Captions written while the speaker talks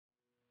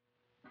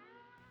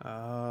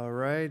All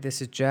right,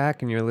 this is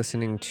Jack, and you're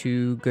listening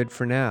to Good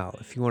for Now.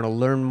 If you want to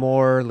learn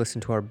more,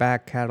 listen to our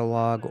back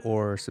catalog,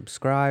 or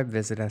subscribe,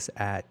 visit us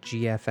at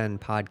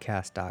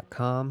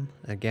gfnpodcast.com.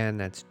 Again,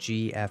 that's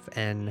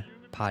gfnpodcast.com.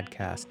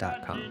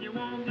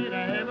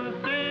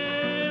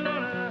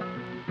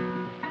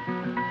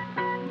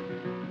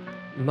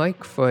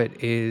 Mike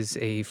Foote is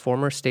a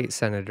former state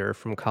senator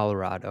from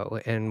Colorado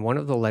and one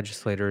of the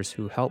legislators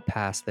who helped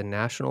pass the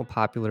National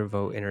Popular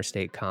Vote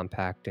Interstate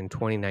Compact in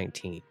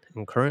 2019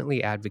 and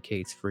currently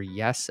advocates for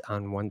Yes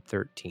on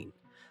 113,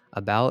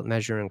 a ballot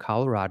measure in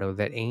Colorado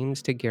that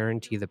aims to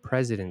guarantee the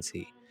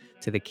presidency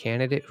to the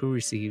candidate who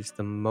receives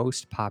the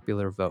most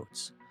popular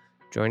votes.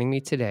 Joining me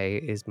today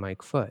is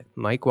Mike Foote.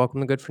 Mike,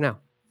 welcome to Good for Now.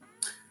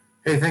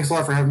 Hey, thanks a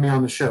lot for having me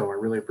on the show. I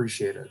really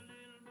appreciate it.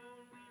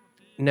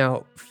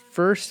 Now,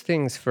 first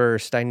things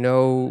first, I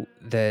know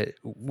that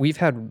we've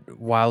had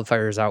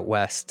wildfires out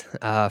west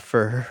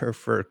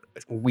for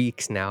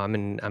weeks now. I'm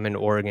in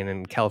Oregon,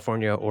 and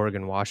California,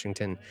 Oregon,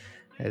 Washington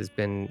has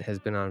been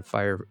on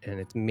fire, and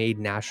it's made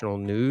national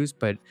news.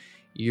 But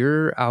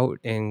you're out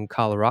in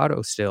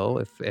Colorado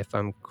still, if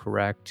I'm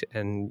correct,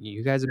 and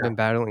you guys have Yeah. been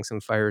battling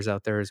some fires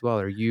out there as well.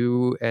 Are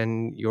you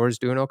and yours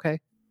doing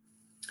okay?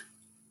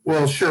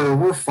 Well, sure,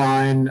 we're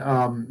fine.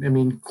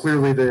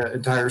 Clearly the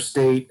entire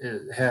state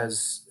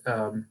has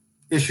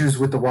issues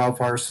with the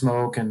wildfire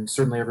smoke, and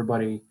certainly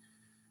everybody,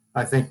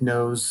 I think,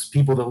 knows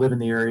people that live in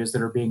the areas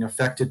that are being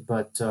affected.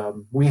 But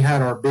we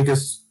had our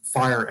biggest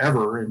fire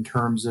ever in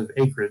terms of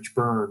acreage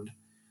burned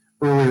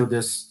earlier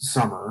this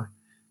summer,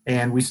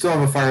 and we still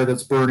have a fire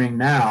that's burning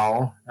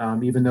now,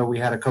 even though we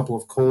had a couple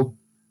of cold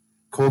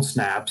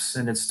snaps,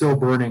 and it's still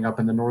burning up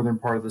in the northern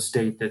part of the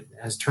state that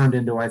has turned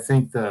into, I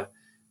think, the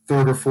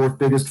third or fourth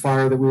biggest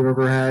fire that we've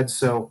ever had.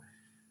 So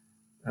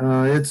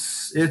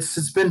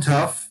it's been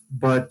tough,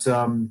 but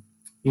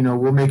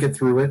we'll make it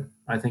through it.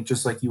 I think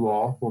just like you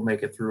all, we'll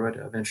make it through it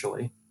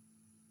eventually.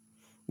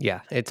 Yeah,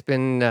 it's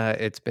been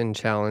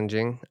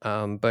challenging,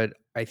 but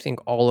I think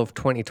all of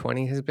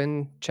 2020 has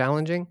been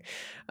challenging.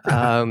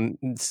 The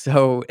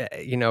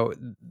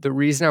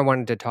reason I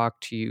wanted to talk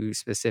to you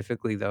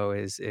specifically, though,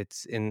 is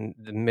it's in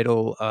the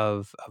middle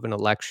of an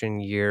election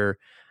year.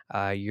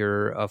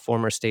 You're a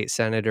former state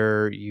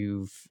senator.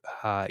 You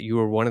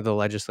were one of the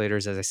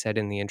legislators, as I said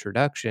in the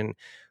introduction,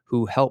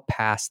 who helped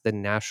pass the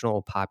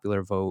National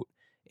Popular Vote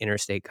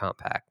Interstate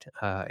Compact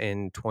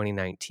in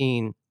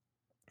 2019,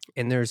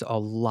 and there's a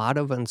lot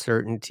of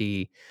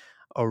uncertainty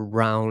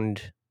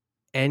around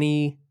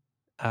any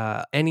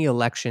any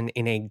election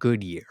in a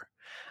good year.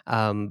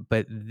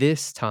 But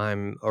this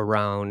time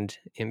around,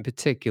 in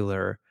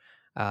particular,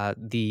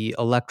 the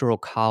Electoral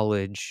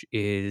College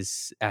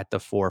is at the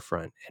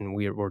forefront, and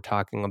we're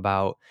talking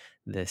about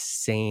the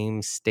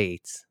same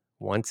states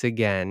once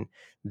again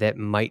that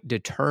might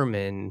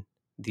determine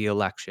the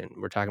election.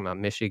 We're talking about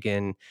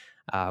Michigan,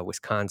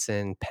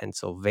 Wisconsin,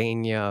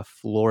 Pennsylvania,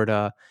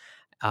 Florida.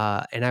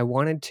 And I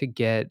wanted to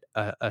get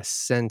a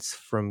sense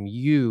from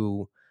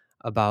you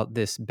about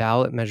this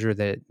ballot measure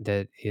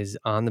that is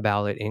on the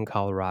ballot in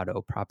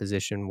Colorado,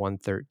 Proposition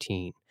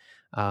 113.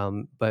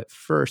 But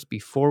first,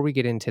 before we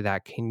get into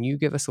that, can you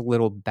give us a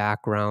little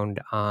background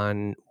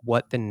on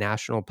what the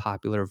National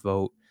Popular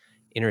Vote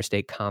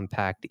Interstate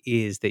Compact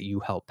is that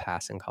you helped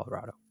pass in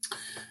Colorado?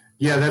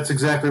 Yeah, that's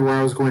exactly where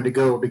I was going to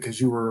go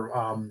because you were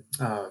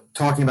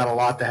talking about a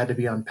lot that had to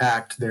be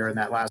unpacked there in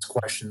that last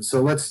question.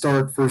 So let's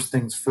start first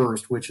things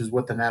first, which is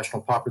what the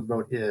National Popular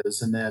Vote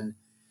is. And then,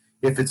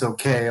 if it's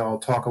okay, I'll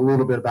talk a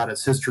little bit about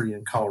its history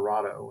in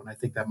Colorado. And I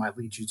think that might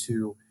lead you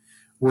to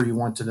where you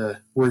want to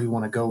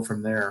go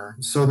from there.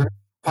 So the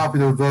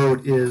popular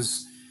vote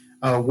is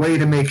a way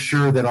to make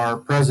sure that our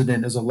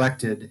president is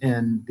elected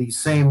in the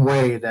same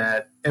way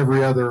that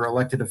every other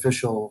elected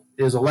official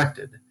is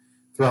elected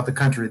throughout the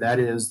country. That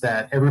is,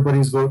 that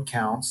everybody's vote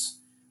counts.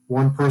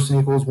 One person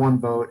equals one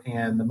vote,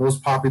 and the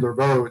most popular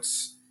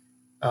votes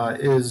or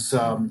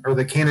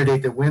the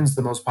candidate that wins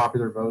the most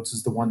popular votes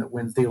is the one that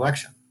wins the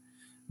election.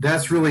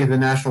 That's really the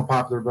national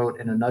popular vote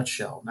in a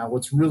nutshell. Now,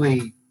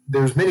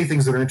 there's many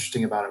things that are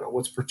interesting about it, but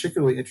what's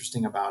particularly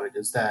interesting about it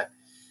is that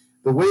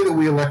the way that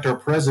we elect our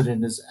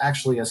president is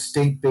actually a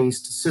state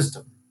based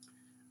system.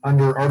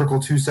 Under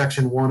Article 2,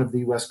 Section 1 of the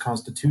U.S.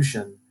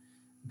 Constitution,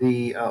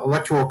 the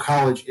Electoral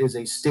College is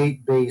a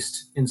state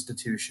based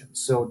institution.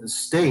 So the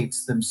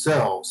states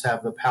themselves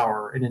have the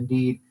power and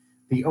indeed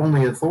the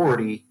only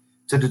authority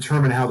to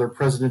determine how their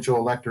presidential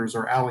electors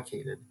are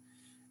allocated.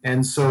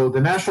 And so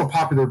the national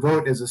popular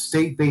vote is a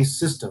state based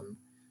system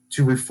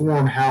to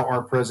reform how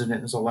our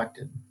president is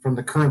elected from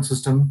the current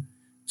system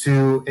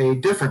to a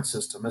different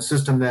system, a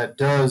system that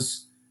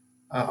does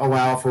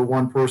allow for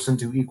one person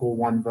to equal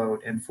one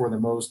vote and for the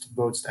most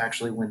votes to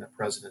actually win the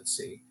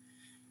presidency.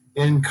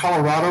 In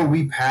Colorado,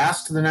 we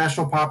passed the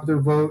National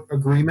Popular Vote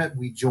Agreement.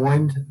 We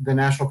joined the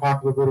National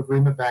Popular Vote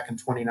Agreement back in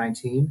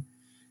 2019.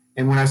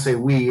 And when I say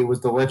we, it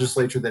was the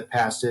legislature that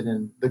passed it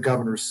and the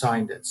governor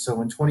signed it.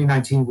 So in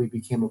 2019, we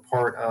became a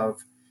part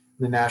of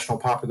the National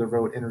Popular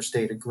Vote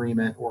Interstate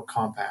Agreement or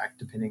Compact,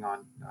 depending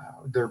on,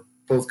 they're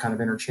both kind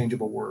of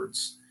interchangeable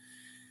words.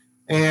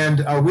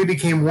 And we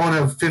became one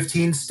of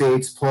 15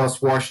 states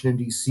plus Washington,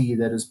 D.C.,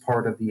 that is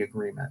part of the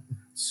agreement.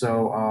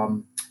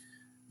 So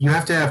you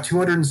have to have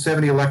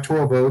 270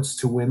 electoral votes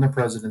to win the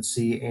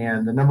presidency,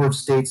 and the number of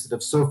states that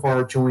have so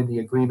far joined the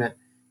agreement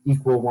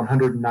equal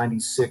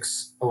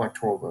 196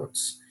 electoral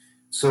votes.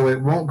 So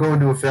it won't go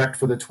into effect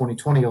for the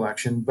 2020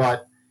 election,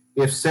 but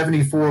if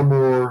 74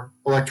 more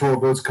electoral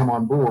votes come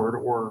on board,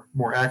 or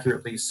more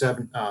accurately,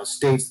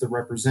 states that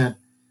represent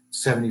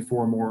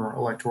 74 more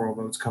electoral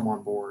votes come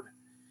on board,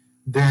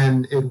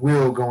 then it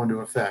will go into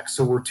effect.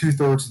 So we're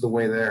 2/3 of the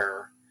way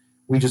there.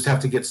 We just have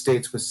to get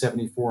states with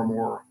 74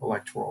 more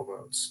electoral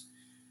votes.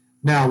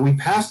 Now, we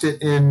passed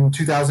it in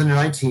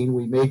 2019.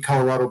 We made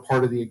Colorado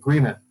part of the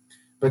agreement.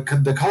 But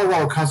the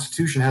Colorado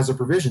Constitution has a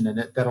provision in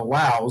it that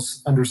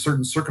allows, under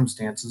certain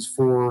circumstances,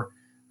 for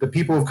the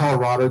people of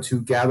Colorado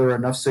to gather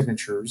enough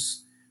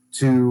signatures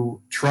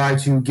to try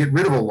to get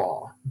rid of a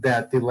law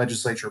that the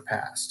legislature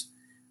passed.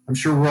 I'm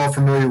sure we're all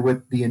familiar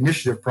with the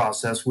initiative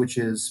process, which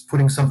is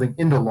putting something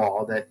into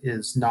law that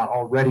is not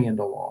already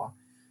into law.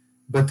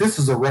 But this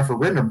is a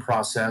referendum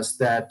process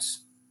that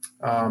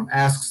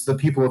asks the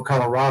people of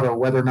Colorado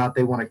whether or not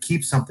they want to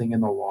keep something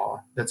in the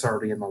law that's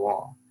already in the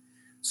law.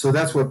 So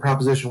that's what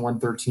Proposition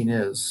 113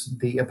 is.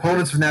 The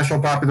opponents of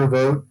national popular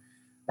vote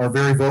are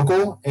very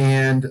vocal,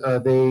 and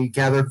they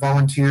gathered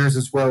volunteers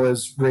as well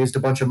as raised a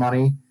bunch of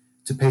money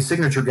to pay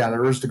signature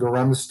gatherers to go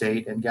around the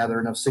state and gather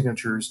enough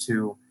signatures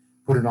to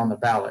put it on the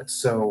ballot.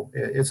 So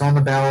it's on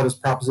the ballot as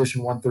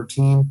Proposition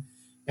 113,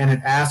 and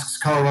it asks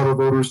Colorado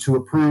voters to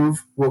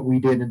approve what we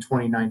did in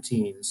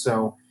 2019.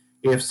 So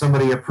if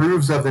somebody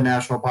approves of the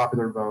national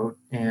popular vote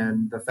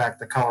and the fact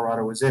that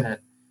Colorado is in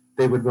it,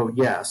 they would vote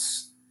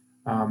yes.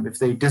 If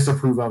they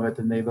disapprove of it,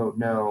 then they vote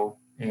no.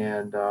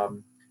 And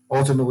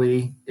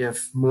ultimately,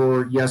 if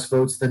more yes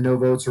votes than no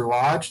votes are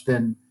lodged,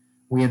 then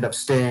we end up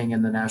staying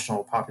in the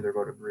national popular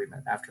vote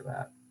agreement after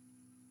that.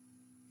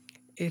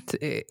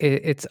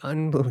 It's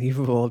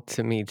unbelievable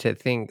to me to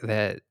think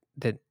that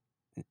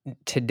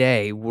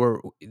today we're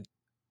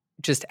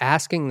just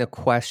asking the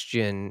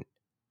question,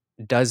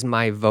 does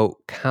my vote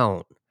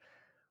count,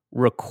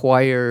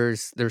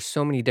 requires there's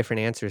so many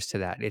different answers to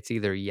that. It's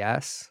either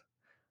yes,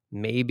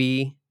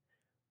 maybe,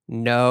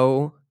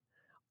 no,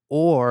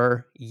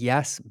 or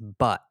yes,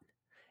 but.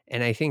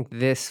 And I think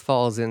this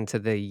falls into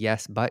the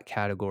yes, but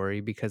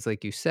category because,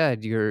 like you said,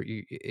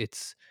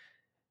 it's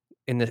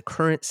in the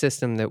current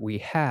system that we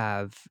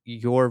have,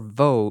 your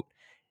vote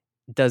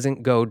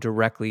doesn't go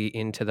directly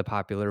into the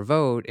popular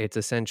vote. It's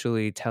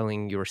essentially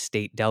telling your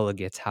state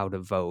delegates how to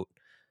vote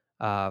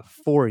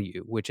for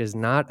you, which is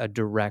not a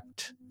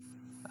direct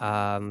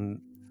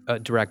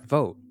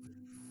vote,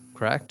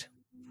 correct?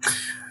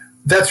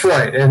 That's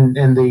right, and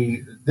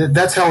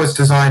that's how it's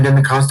designed in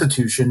the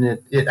Constitution.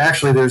 It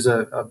actually, there's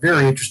a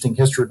very interesting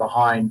history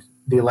behind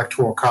the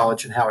Electoral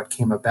College and how it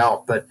came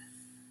about. But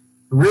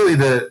really,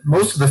 the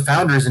most of the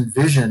founders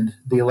envisioned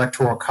the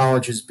Electoral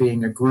College as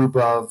being a group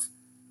of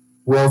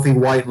wealthy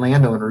white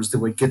landowners that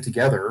would get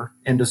together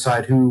and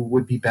decide who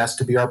would be best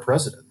to be our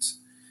presidents.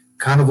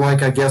 Kind of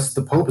like, I guess,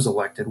 the Pope is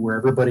elected, where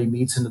everybody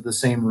meets into the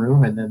same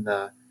room and then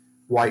the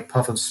white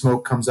puff of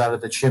smoke comes out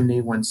of the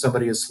chimney when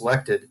somebody is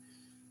selected.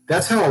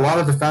 That's how a lot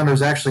of the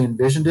founders actually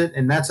envisioned it,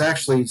 and that's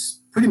actually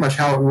pretty much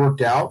how it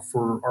worked out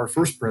for our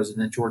first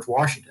president, George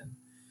Washington.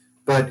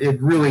 But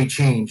it really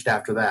changed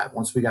after that,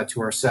 once we got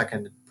to our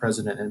second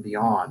president and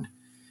beyond.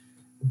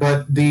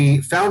 But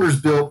the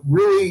founders built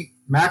really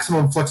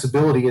maximum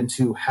flexibility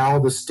into how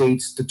the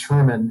states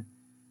determine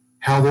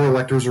how their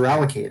electors are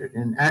allocated.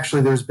 And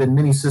actually, there's been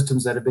many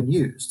systems that have been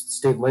used.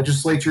 State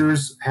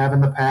legislatures have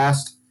in the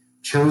past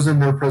chosen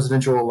their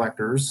presidential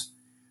electors.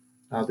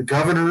 The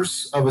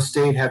governors of a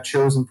state have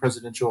chosen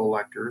presidential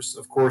electors.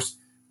 Of course,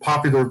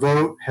 popular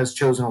vote has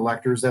chosen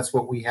electors. That's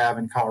what we have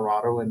in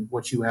Colorado and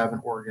what you have in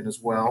Oregon as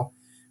well.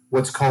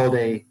 What's called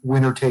a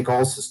winner take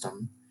all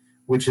system,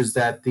 which is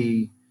that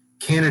the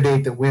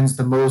candidate that wins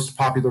the most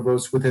popular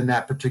votes within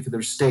that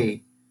particular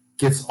state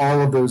gets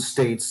all of those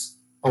states'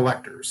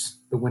 electors,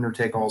 the winner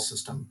take all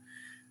system.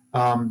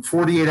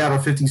 48 out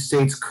of 50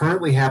 states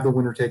currently have the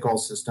winner take all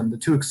system. The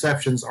two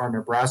exceptions are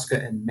Nebraska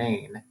and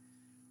Maine.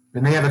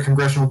 And they have a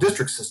congressional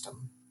district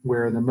system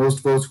where the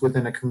most votes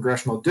within a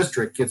congressional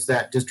district gets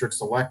that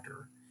district's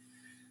elector.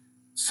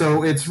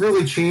 So it's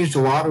really changed a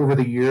lot over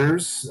the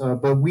years,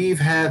 but we've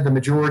had the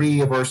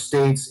majority of our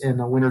states in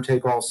the winner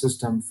take all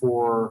system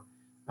for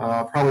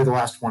probably the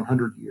last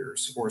 100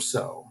 years or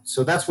so.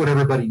 So that's what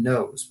everybody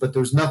knows, but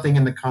there's nothing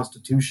in the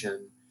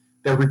Constitution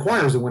that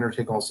requires a winner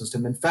take all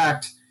system. In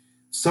fact,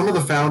 some of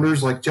the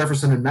founders, like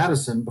Jefferson and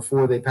Madison,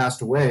 before they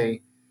passed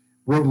away,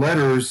 wrote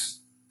letters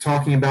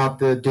talking about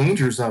the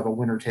dangers of a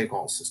winner take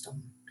all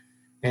system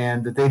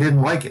and that they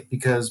didn't like it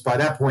because by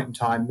that point in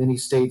time, many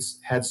states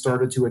had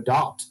started to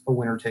adopt a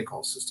winner take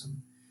all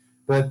system.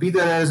 But be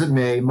that as it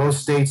may,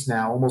 most states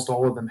now, almost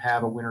all of them,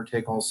 have a winner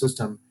take all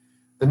system.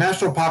 The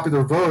national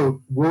popular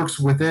vote works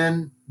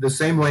within the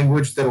same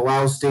language that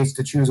allows states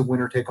to choose a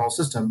winner take all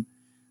system,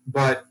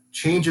 but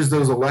changes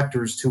those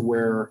electors to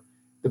where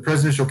the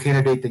presidential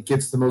candidate that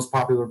gets the most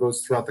popular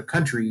votes throughout the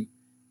country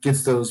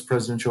gets those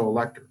presidential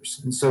electors.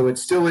 And so it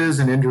still is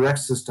an indirect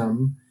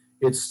system.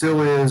 It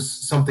still is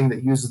something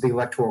that uses the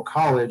electoral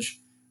college,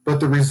 but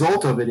the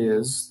result of it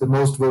is the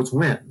most votes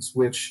wins,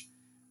 which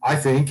I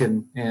think,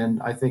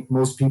 and I think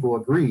most people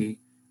agree,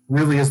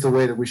 really is the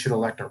way that we should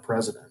elect our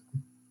president.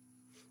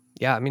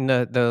 Yeah, I mean,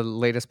 the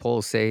latest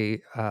polls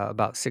say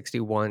about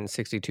 61,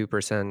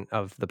 62%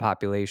 of the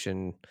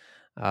population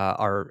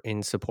are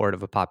in support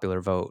of a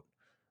popular vote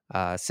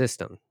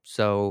system.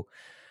 So,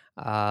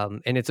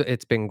 and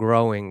it's been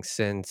growing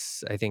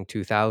since I think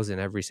 2000.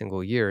 Every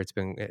single year, it's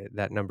been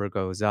that number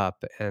goes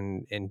up.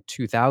 And in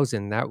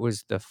 2000, that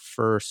was the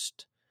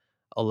first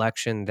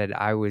election that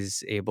I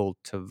was able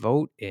to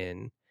vote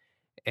in,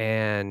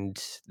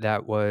 and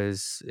that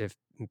was, if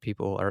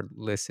people are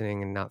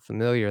listening and not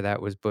familiar,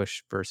 that was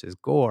Bush versus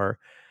Gore.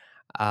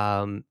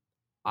 um,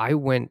 I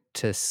went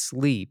to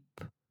sleep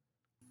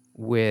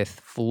with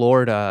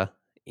Florida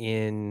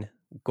in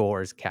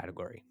Gore's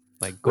category.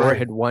 Like, Gore Right.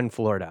 had won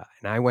Florida,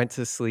 and I went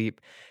to sleep,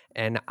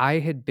 and I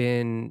had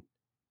been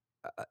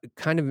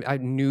kind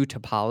of new to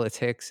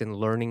politics and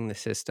learning the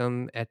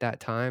system at that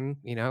time.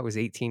 You know, I was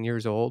 18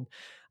 years old.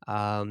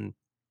 Um,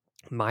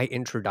 my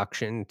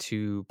introduction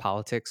to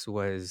politics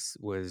was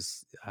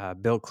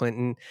Bill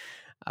Clinton,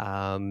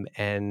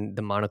 and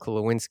the Monica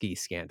Lewinsky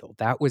scandal.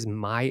 That was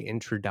my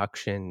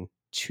introduction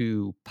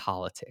to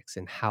politics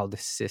and how the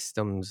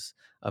systems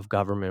of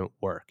government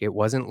work. It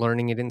wasn't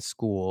learning it in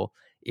school.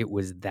 It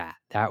was that.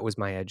 That was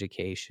my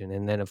education.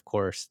 And then, of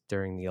course,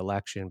 during the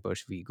election,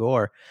 Bush v.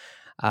 Gore,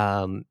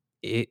 um,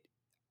 it.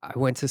 I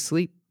went to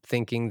sleep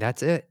thinking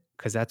that's it,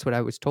 because that's what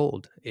I was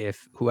told.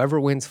 If whoever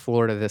wins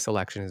Florida this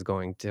election is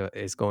going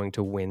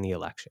to win the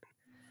election.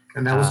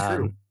 And that was Um,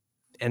 true.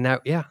 and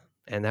that yeah,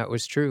 and that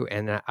was true,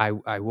 and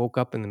I woke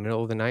up in the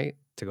middle of the night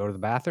to go to the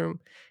bathroom,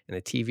 and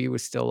the TV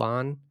was still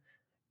on,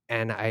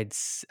 and I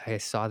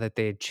saw that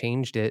they had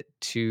changed it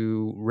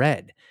to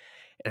red,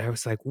 and I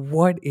was like,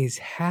 "What is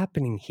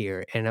happening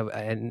here?"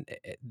 And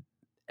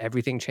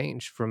everything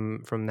changed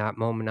from that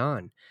moment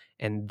on,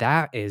 and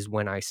that is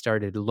when I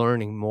started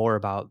learning more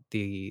about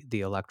the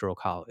Electoral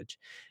College.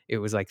 It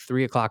was like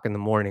 3 o'clock in the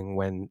morning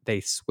when they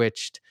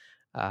switched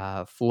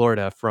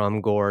Florida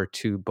from Gore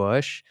to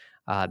Bush.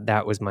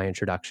 That was my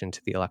introduction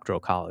to the Electoral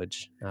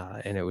College,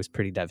 and it was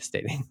pretty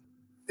devastating.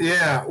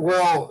 Yeah,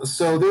 well,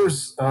 so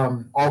there's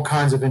all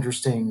kinds of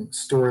interesting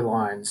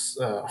storylines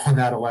on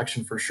that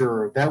election for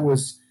sure. That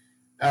was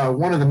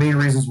one of the main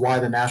reasons why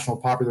the National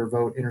Popular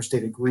Vote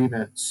Interstate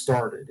Agreement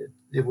started.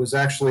 It was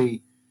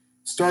actually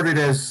started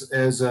as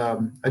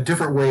a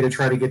different way to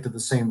try to get to the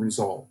same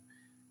result.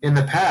 In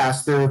the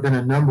past, there have been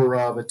a number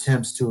of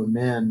attempts to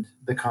amend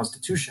the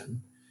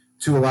Constitution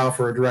to allow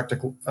for a direct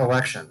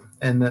election,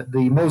 and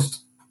the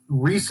most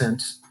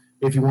recent,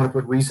 if you want to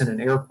put recent in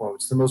air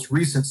quotes, the most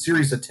recent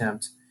serious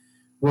attempt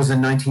was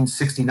in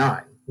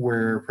 1969,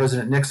 where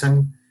President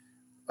Nixon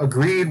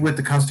agreed with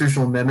the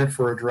constitutional amendment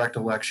for a direct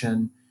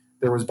election.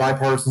 There was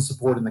bipartisan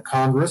support in the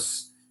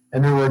Congress,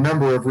 and there were a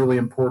number of really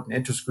important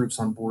interest groups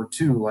on board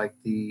too, like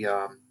the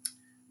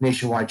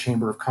Nationwide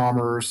Chamber of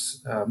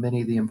Commerce,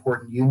 many of the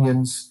important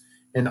unions,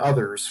 and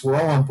others were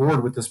all on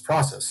board with this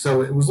process.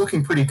 So it was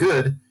looking pretty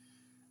good,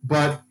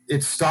 but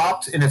it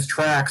stopped in its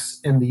tracks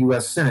in the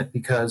U.S. Senate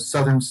because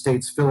Southern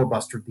states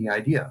filibustered the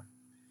idea.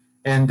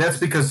 And that's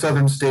because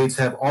Southern states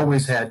have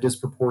always had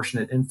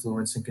disproportionate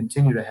influence and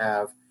continue to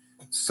have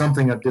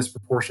something of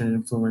disproportionate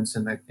influence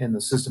in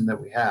the system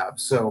that we have.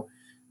 So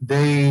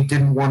they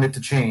didn't want it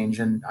to change.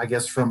 And I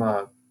guess from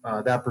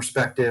that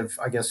perspective,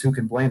 I guess who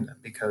can blame them,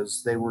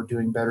 because they were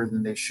doing better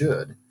than they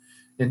should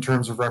in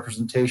terms of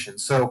representation.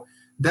 So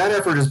that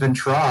effort has been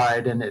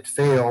tried and it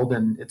failed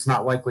and it's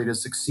not likely to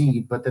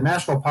succeed. But the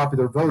national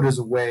popular vote is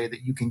a way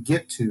that you can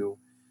get to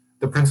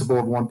the principle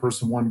of one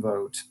person, one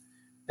vote,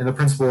 and the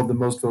principle of the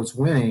most votes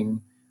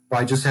winning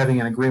by just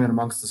having an agreement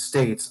amongst the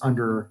states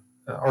under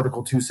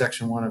Article 2,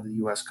 Section 1 of the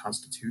U.S.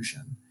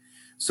 Constitution.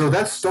 So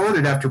that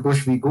started after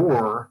Bush v.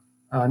 Gore,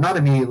 not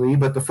immediately,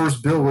 but the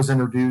first bill was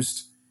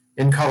introduced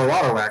in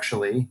Colorado,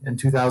 actually, in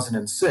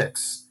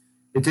 2006.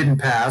 It didn't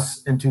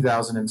pass in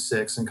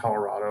 2006 in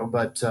Colorado,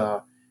 but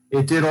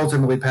it did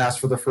ultimately pass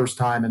for the first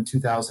time in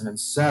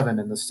 2007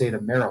 in the state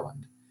of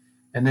Maryland.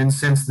 And then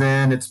since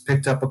then, it's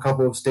picked up a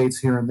couple of states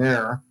here and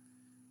there.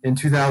 In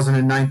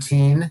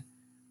 2019,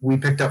 we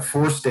picked up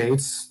 4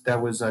 states.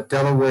 That was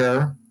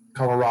Delaware,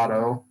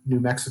 Colorado, New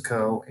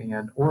Mexico,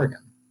 and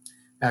Oregon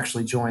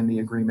actually joined the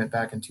agreement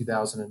back in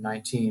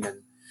 2019.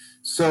 And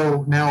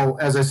so now,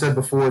 as I said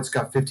before, it's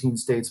got 15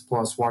 states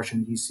plus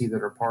Washington, D.C.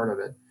 that are part of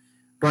it.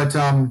 But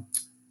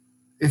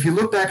if you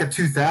look back at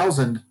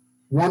 2000,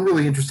 one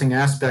really interesting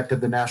aspect of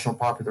the national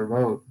popular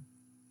vote,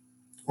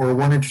 or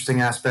one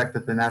interesting aspect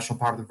that the national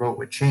popular vote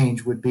would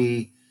change, would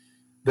be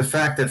the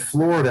fact that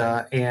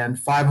Florida and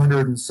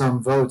 500 and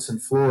some votes in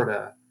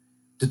Florida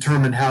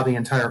determined how the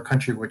entire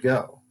country would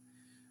go.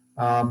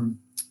 Um,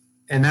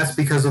 and that's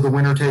because of the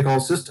winner take all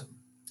system.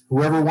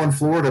 Whoever won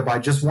Florida by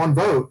just one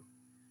vote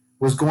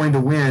was going to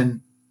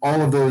win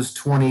all of those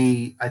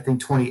 20, I think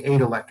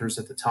 28 electors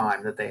at the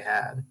time that they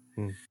had.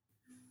 Hmm.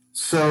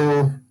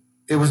 So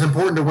it was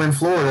important to win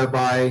Florida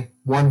by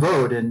one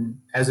vote. And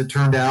as it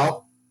turned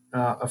out,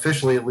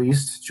 officially at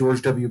least,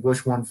 George W.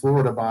 Bush won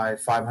Florida by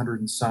 500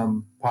 and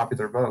some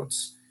popular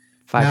votes.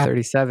 Now,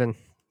 537.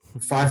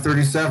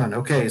 537.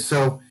 Okay,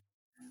 so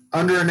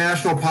under a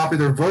national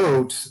popular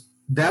vote,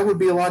 that would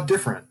be a lot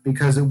different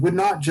because it would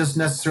not just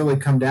necessarily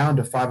come down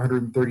to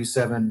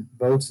 537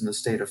 votes in the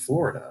state of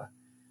Florida,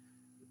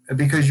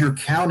 because you're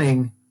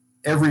counting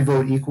every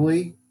vote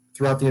equally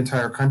throughout the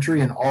entire country,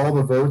 and all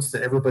the votes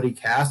that everybody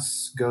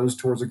casts goes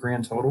towards a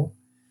grand total.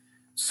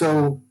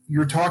 So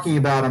you're talking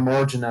about a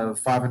margin of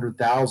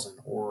 500,000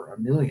 or a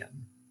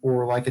million,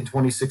 or like in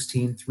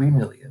 2016, 3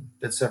 million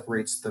that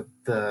separates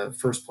the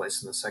first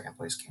place and the second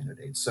place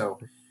candidate. So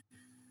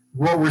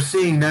what we're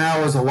seeing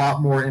now is a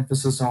lot more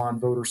emphasis on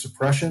voter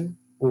suppression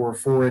or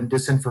foreign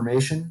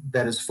disinformation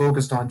that is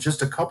focused on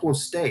just a couple of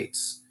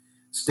states.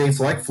 States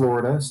like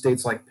Florida,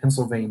 states like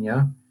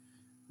Pennsylvania,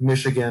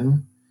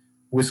 Michigan,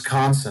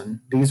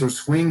 Wisconsin. These are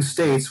swing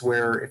states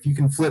where if you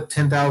can flip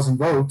 10,000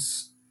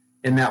 votes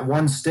in that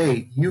one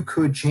state, you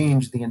could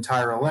change the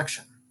entire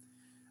election.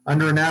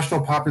 Under a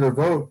national popular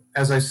vote,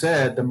 as I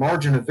said, the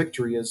margin of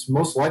victory is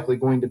most likely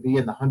going to be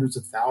in the hundreds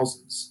of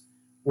thousands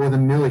or the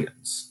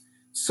millions.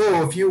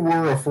 So if you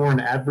were a foreign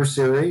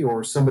adversary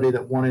or somebody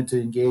that wanted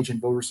to engage in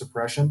voter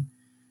suppression,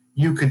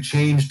 you could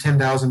change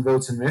 10,000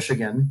 votes in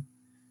Michigan.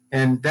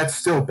 And that's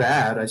still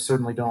bad. I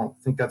certainly don't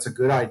think that's a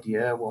good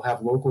idea. It will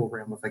have local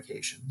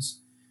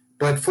ramifications.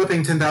 But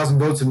flipping 10,000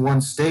 votes in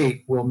one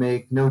state will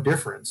make no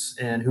difference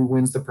in who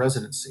wins the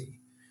presidency.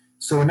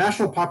 So a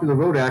national popular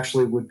vote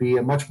actually would be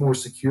a much more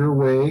secure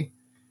way,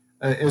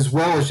 as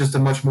well as just a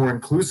much more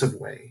inclusive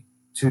way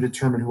to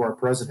determine who our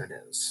president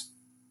is.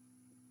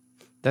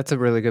 That's a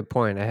really good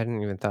point. I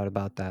hadn't even thought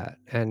about that.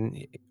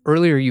 And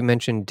earlier you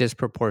mentioned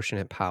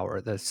disproportionate power,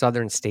 the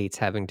southern states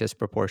having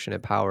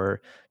disproportionate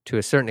power to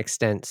a certain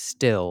extent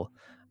still.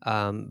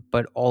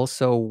 But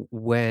also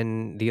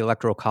when the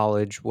Electoral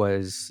College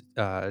was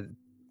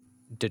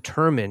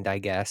determined, I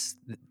guess,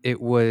 it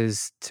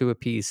was to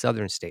appease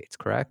southern states,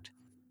 correct?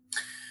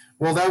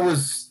 Well,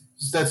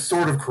 that's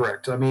sort of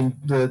correct. I mean,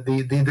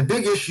 the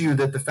big issue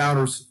that the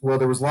founders, well,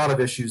 there was a lot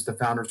of issues the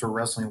founders were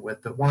wrestling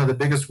with, but one of the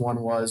biggest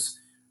one was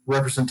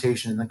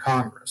representation in the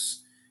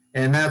Congress.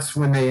 And that's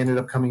when they ended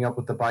up coming up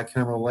with the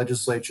bicameral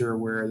legislature,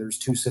 where there's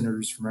two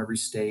senators from every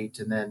state,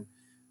 and then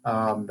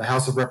the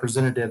House of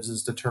Representatives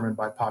is determined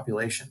by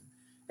population.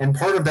 And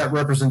part of that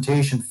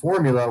representation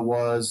formula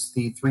was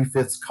the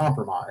three-fifths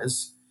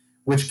compromise,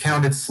 which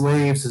counted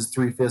slaves as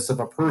three-fifths of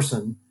a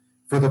person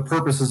for the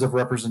purposes of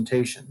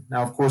representation.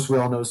 Now, of course, we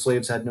all know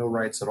slaves had no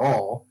rights at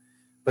all,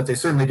 but they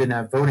certainly didn't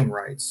have voting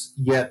rights.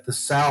 Yet the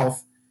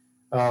South,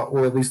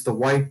 or at least the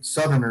white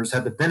Southerners,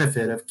 had the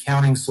benefit of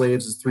counting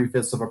slaves as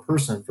three-fifths of a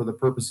person for the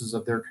purposes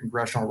of their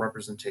congressional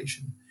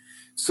representation.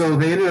 So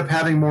they ended up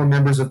having more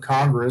members of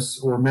Congress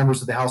or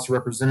members of the House of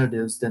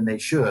Representatives than they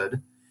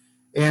should.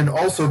 And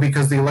also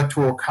because the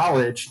Electoral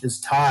College is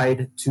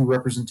tied to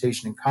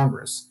representation in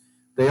Congress,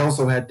 they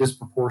also had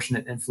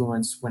disproportionate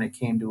influence when it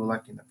came to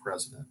electing the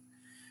president.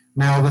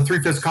 Now, the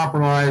Three-Fifths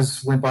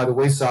Compromise went by the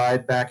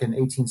wayside back in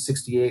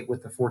 1868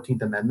 with the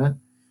 14th Amendment,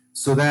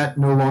 so that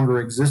no longer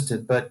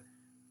existed. But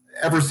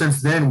ever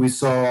since then, we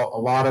saw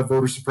a lot of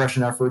voter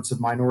suppression efforts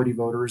of minority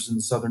voters in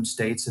southern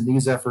states, and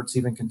these efforts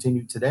even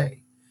continue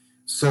today.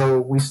 So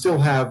we still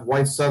have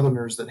white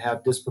Southerners that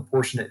have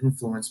disproportionate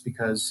influence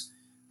because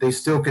they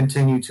still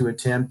continue to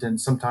attempt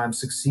and sometimes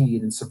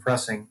succeed in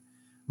suppressing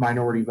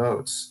minority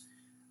votes.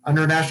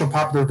 Under a national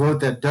popular vote,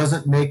 that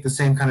doesn't make the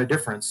same kind of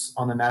difference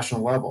on the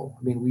national level.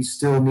 I mean, we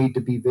still need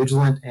to be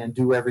vigilant and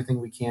do everything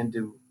we can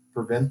to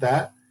prevent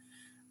that.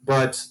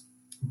 But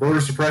voter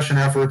suppression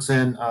efforts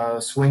in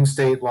a swing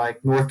state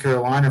like North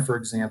Carolina, for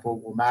example,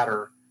 will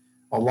matter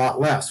a lot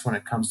less when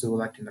it comes to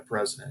electing the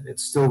president.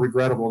 It's still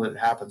regrettable that it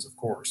happens, of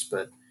course,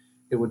 but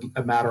it would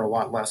matter a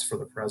lot less for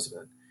the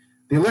president.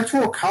 The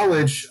Electoral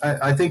College,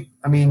 I think,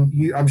 I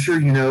mean, I'm sure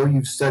you know,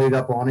 you've studied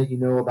up on it, you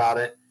know about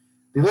it.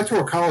 The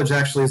Electoral College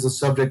actually is the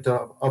subject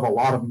of a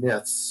lot of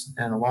myths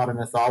and a lot of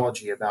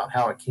mythology about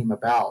how it came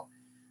about.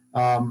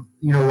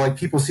 Like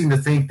people seem to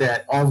think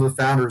that all the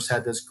founders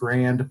had this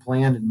grand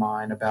plan in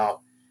mind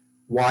about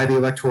why the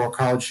Electoral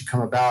College should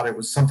come about. It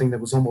was something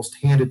that was almost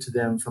handed to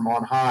them from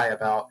on high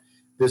about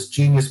this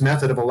genius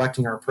method of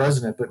electing our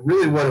president. But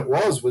really, what it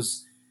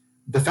was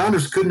the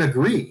founders couldn't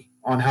agree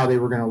on how they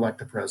were going to elect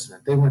the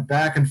president. They went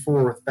back and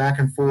forth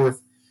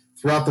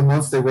throughout the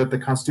months they were at the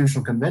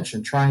Constitutional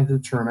Convention trying to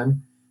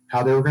determine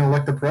how they were going to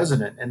elect the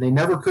president, and they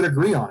never could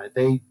agree on it.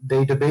 They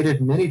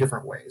debated in many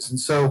different ways, and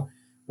so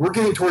we're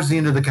getting towards the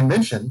end of the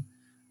convention,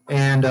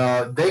 and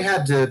they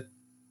had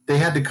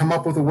to come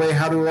up with a way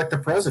how to elect the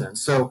president.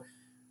 So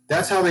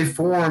that's how they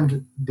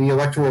formed the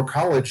Electoral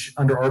College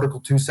under Article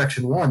 2,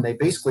 Section 1. They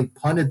basically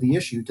punted the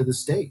issue to the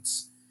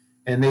states,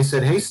 and they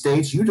said, "Hey,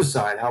 states, you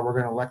decide how we're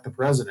going to elect the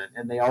president,"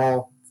 and they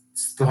all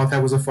thought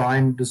that was a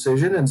fine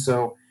decision, and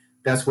so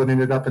that's what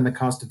ended up in the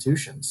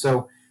Constitution.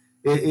 So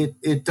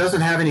it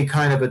doesn't have any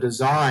kind of a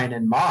design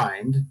in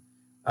mind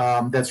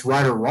that's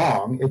right or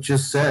wrong. It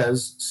just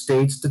says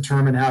states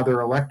determine how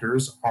their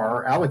electors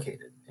are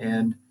allocated.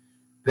 And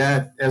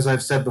that, as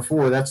I've said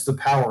before, that's the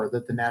power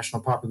that the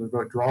national popular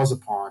vote draws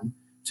upon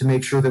to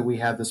make sure that we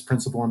have this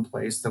principle in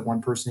place that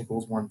one person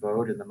equals one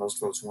vote and the most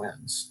votes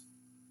wins.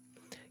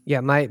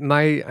 Yeah,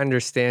 my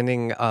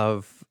understanding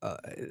of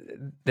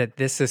that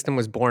this system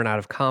was born out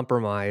of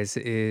compromise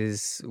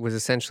is was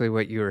essentially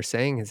what you were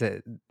saying is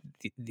that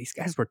these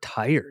guys were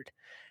tired.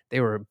 They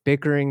were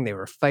bickering, they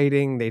were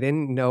fighting, they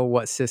didn't know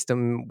what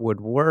system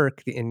would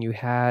work, and you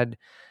had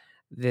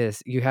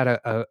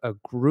a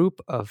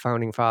group of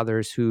founding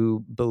fathers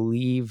who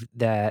believed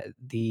that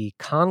the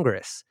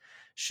Congress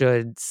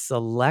should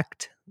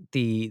select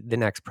the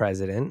next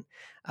president,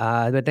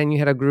 but then you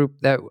had a group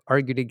that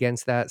argued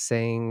against that,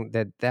 saying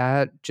that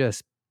that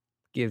just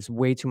gives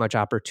way too much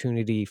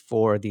opportunity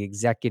for the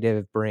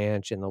executive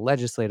branch and the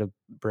legislative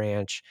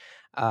branch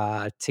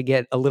to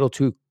get a little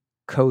too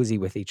cozy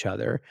with each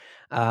other.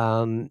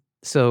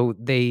 So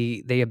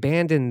they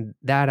abandoned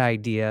that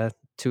idea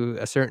to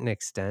a certain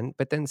extent,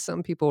 but then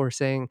some people were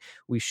saying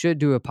we should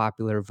do a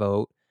popular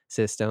vote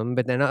system.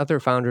 But then other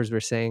founders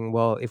were saying,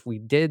 well, if we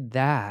did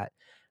that,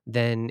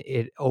 then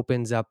it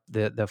opens up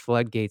the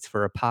floodgates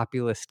for a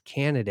populist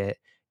candidate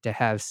to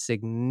have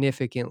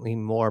significantly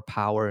more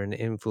power and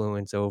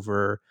influence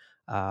over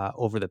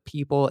the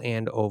people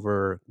and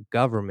over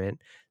government.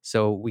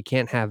 So we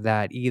can't have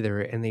that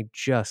either. And they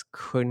just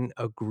couldn't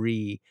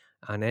agree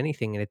on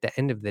anything. And at the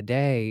end of the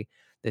day,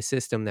 the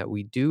system that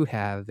we do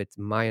have, it's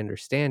my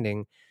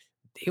understanding,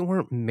 they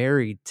weren't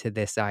married to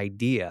this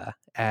idea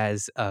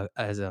as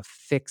a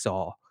fix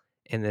all,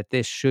 and that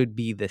this should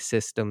be the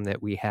system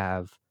that we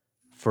have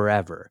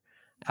forever.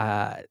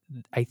 Uh,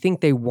 I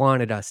think they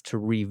wanted us to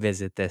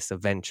revisit this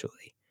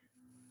eventually.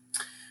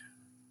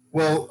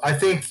 Well, I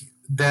think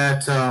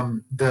that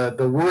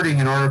the wording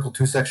in Article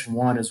 2, Section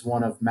 1 is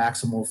one of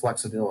maximal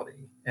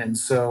flexibility. And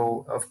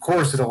so, of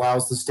course, it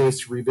allows the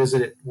states to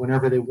revisit it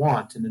whenever they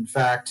want. And in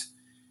fact,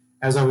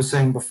 as I was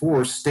saying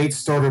before, states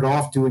started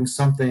off doing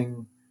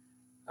something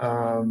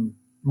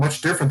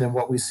much different than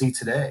what we see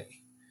today.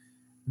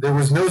 There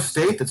was no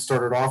state that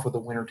started off with a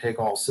winner take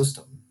all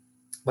system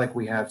like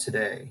we have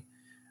today.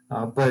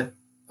 But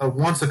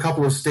once a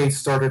couple of states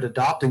started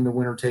adopting the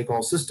winner take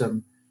all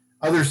system,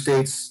 other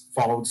states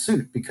followed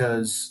suit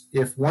because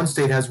if one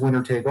state has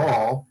winner take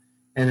all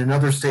and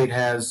another state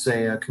has,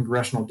 say, a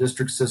congressional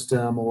district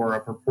system or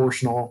a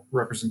proportional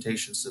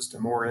representation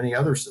system or any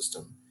other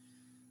system,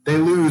 they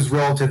lose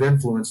relative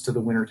influence to the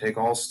winner take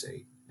all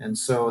state. And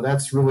so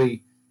that's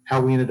really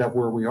how we ended up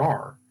where we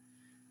are.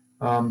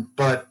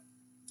 But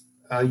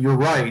you're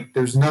right.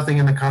 There's nothing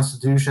in the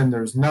Constitution.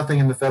 There's nothing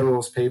in the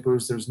Federalist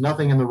Papers. There's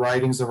nothing in the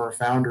writings of our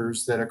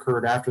founders that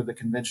occurred after the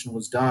convention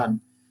was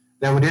done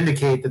that would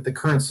indicate that the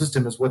current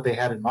system is what they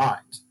had in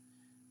mind.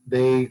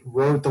 They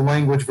wrote the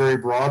language very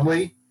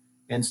broadly,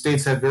 and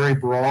states have very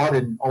broad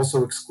and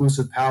also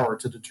exclusive power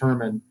to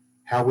determine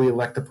how we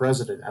elect the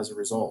president as a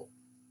result.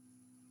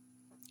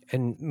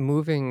 And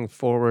moving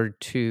forward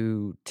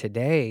to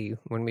today,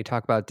 when we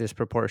talk about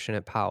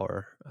disproportionate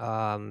power,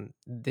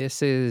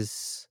 this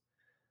is,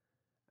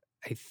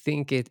 I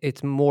think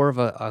it's more of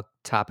a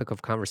topic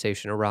of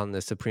conversation around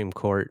the Supreme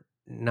Court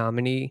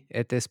nominee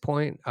at this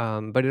point.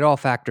 But it all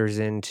factors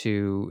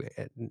into,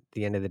 at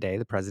the end of the day,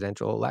 the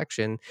presidential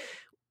election.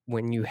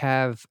 When you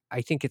have,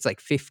 I think it's like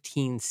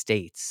 15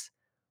 states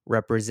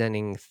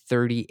representing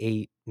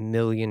 38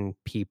 million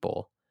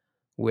people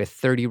with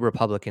 30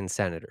 Republican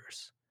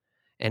senators,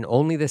 and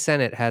only the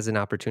Senate has an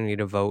opportunity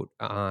to vote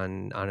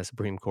on a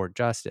Supreme Court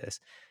justice.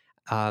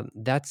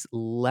 That's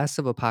less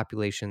of a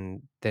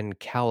population than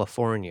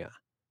California,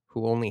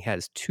 who only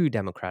has 2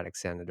 Democratic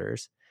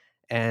senators,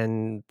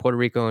 and Puerto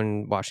Rico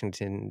and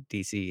Washington,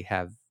 D.C.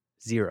 have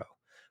 0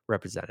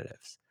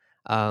 representatives.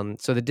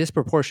 So the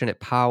disproportionate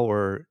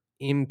power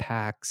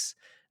impacts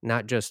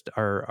not just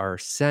our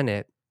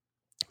Senate,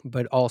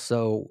 but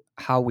also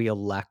how we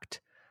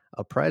elect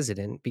a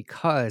president,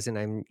 because, and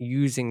I'm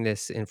using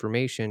this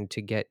information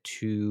to get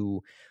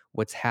to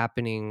what's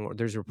happening, or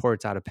there's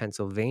reports out of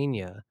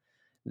Pennsylvania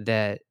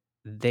that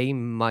they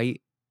might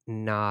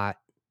not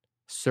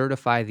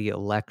certify the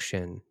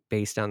election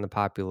based on the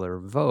popular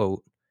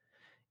vote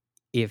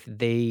if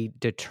they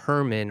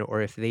determine,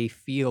 or if they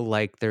feel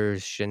like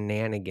there's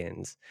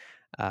shenanigans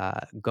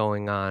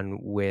going on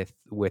with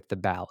the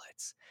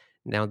ballots.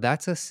 Now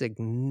that's a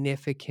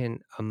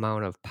significant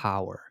amount of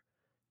power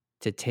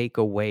to take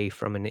away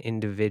from an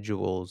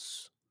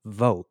individual's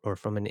vote, or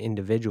from an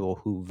individual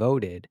who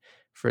voted,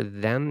 for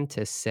them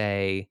to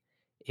say,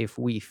 if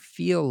we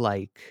feel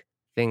like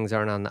things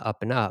aren't on the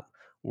up and up,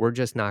 we're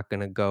just not going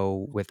to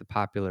go with the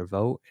popular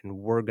vote, and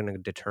we're going to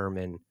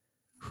determine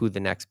who the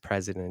next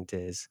president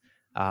is,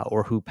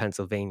 or who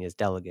Pennsylvania's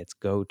delegates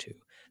go to.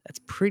 That's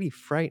pretty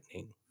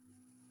frightening.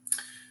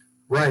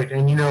 Right.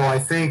 And, I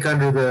think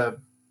under the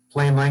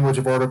plain language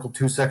of Article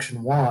 2,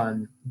 Section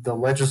 1, the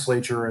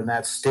legislature in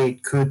that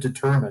state could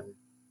determine,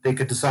 they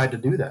could decide to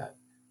do that.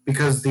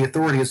 because the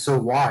authority is so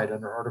wide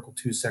under Article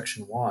 2,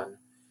 Section 1.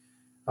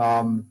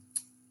 Um,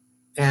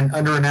 and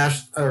under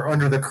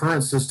the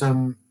current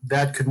system,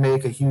 that could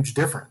make a huge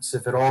difference.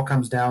 If it all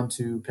comes down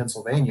to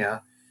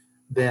Pennsylvania,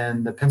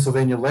 then the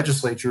Pennsylvania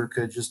legislature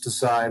could just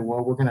decide,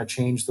 well, we're going to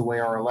change the way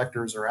our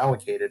electors are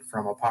allocated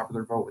from a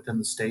popular vote within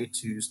the state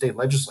to state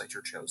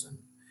legislature chosen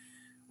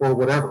or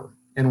whatever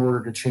in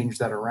order to change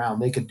that around.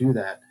 They could do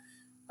that.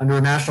 Under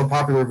a national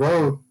popular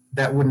vote,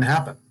 that wouldn't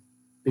happen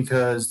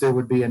because there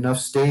would be enough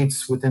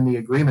states within the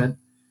agreement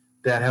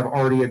that have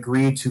already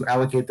agreed to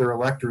allocate their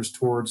electors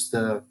towards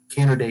the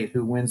candidate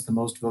who wins the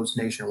most votes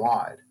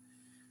nationwide.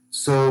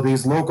 So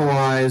these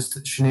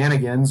localized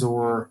shenanigans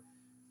or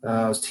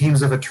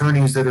teams of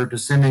attorneys that are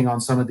descending on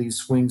some of these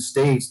swing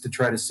states to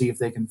try to see if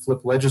they can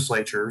flip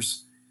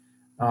legislatures,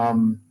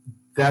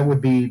 that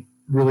would be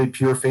really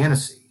pure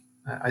fantasy.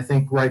 I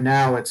think right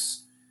now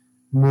it's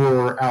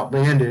more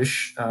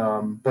outlandish,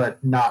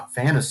 but not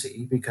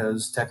fantasy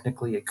because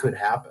technically it could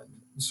happen,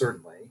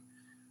 certainly.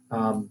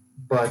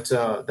 But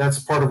that's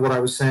part of what I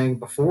was saying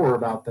before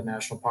about the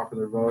national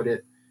popular vote.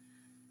 It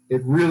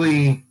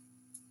really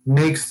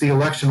makes the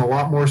election a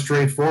lot more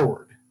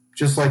straightforward.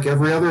 Just like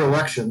every other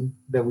election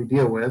that we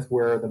deal with,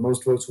 where the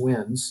most votes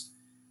wins,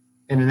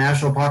 in a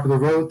national popular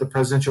vote, the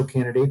presidential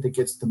candidate that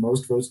gets the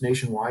most votes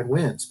nationwide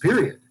wins,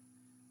 period.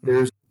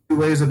 There's two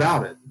ways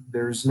about it.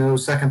 There's no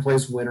second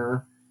place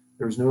winner,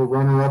 there's no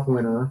runner up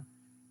winner.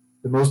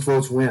 The most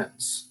votes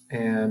wins.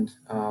 And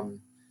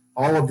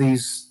all of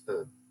these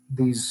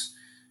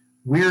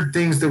weird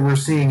things that we're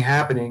seeing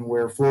happening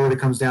where Florida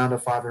comes down to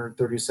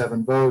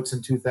 537 votes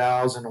in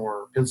 2000,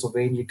 or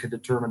Pennsylvania could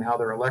determine how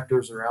their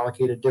electors are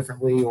allocated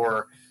differently,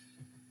 or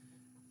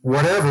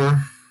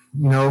whatever,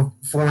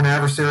 foreign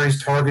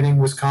adversaries targeting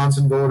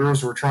Wisconsin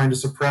voters or trying to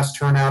suppress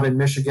turnout in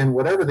Michigan,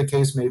 whatever the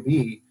case may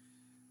be,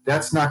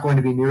 that's not going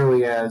to be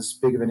nearly as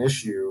big of an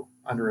issue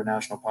under a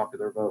national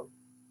popular vote.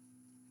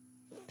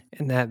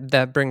 And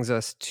that brings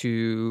us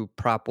to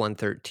Prop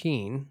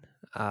 113,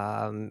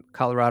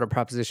 Colorado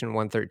Proposition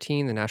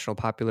 113, the National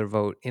Popular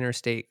Vote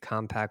Interstate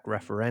Compact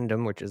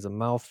Referendum, which is a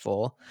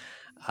mouthful,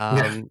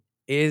 Yeah.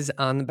 is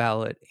on the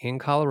ballot in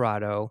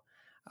Colorado.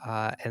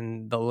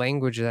 And the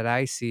language that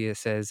I see, it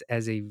says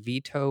as a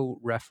veto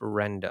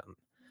referendum.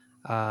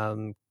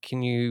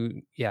 Can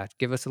you,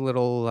 give us a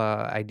little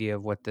idea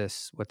of what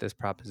this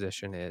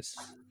proposition is?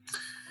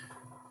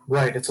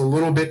 Right. It's a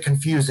little bit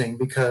confusing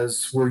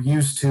because we're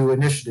used to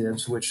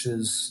initiatives, which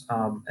is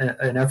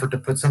an effort to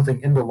put something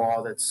into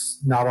law that's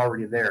not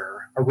already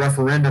there. A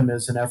referendum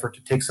is an effort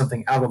to take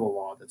something out of the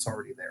law that's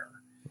already there.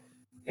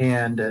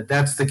 And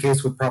that's the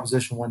case with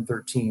Proposition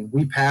 113.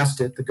 We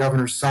passed it, the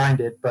governor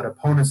signed it, but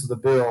opponents of the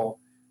bill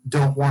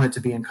don't want it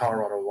to be in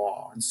Colorado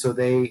law. And so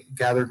they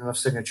gathered enough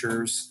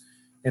signatures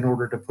in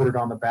order to put it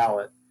on the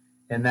ballot.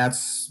 And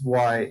that's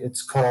why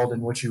it's called,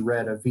 in what you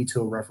read, a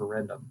veto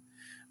referendum.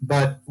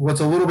 But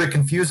what's a little bit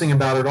confusing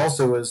about it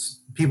also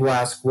is people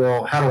ask,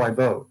 well, how do I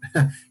vote?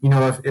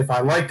 If I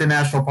like the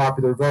national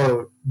popular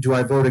vote, do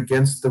I vote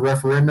against the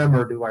referendum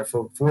or do I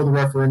vote for the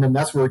referendum?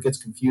 That's where it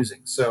gets confusing.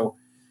 So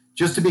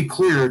just to be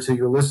clear to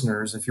your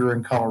listeners, if you're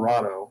in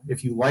Colorado,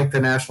 if you like the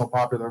national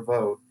popular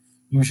vote,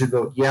 you should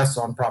vote yes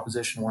on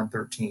Proposition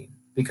 113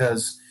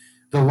 because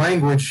the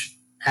language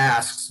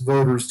asks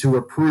voters to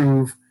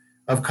approve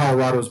of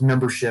Colorado's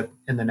membership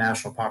in the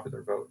national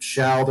popular vote.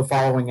 Shall the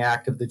following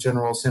act of the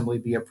General Assembly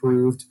be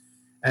approved?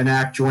 An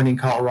act joining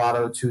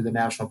Colorado to the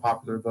national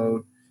popular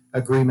vote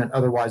agreement,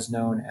 otherwise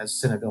known as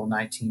Senate Bill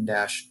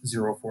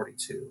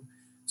 19-042.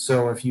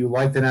 So if you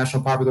like the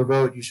national popular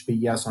vote, you should be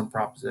yes on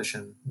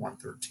Proposition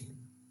 113.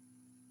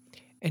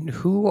 And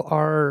who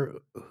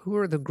are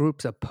the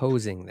groups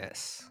opposing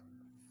this?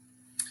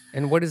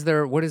 And what is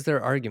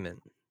their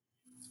argument?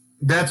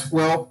 That's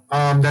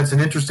an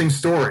interesting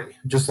story,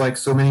 just like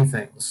so many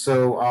things.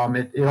 So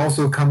it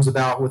also comes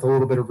about with a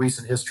little bit of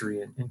recent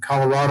history. In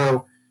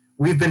Colorado,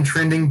 we've been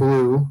trending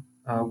blue.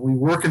 We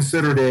were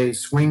considered a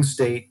swing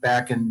state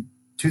back in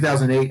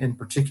 2008 in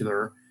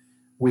particular.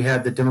 We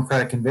had the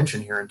Democratic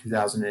Convention here in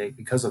 2008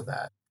 because of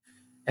that.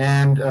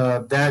 And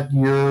that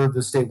year,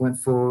 the state went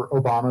for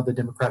Obama, the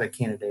Democratic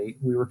candidate.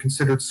 We were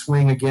considered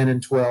swing again in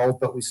 12,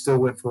 but we still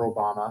went for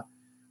Obama.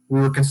 We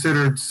were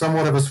considered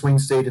somewhat of a swing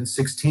state in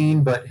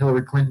 16, but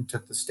Hillary Clinton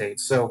took the state.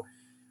 So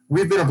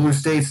we've been a blue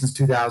state since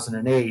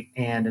 2008.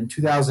 And in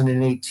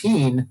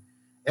 2018,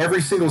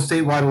 every single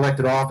statewide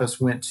elected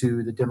office went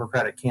to the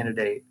Democratic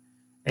candidate.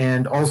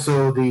 And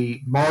also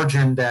the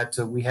margin that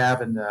we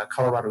have in the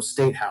Colorado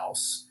State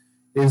House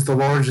is the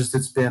largest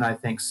it's been, I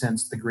think,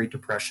 since the Great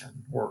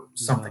Depression or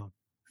something. Wow.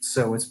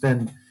 So it's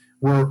been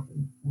the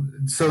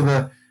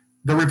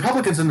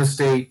Republicans in the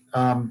state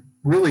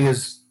really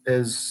is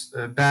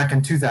back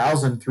in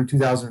 2000 through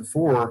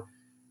 2004,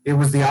 it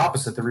was the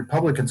opposite. The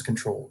Republicans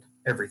controlled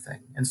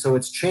everything, and so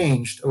it's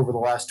changed over the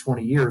last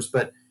 20 years.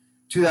 But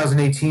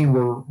 2018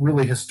 were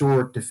really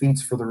historic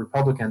defeats for the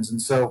Republicans,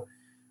 and so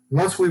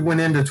once we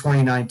went into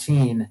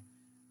 2019,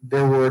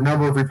 there were a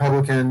number of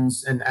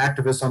Republicans and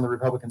activists on the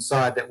Republican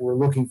side that were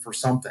looking for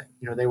something.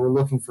 They were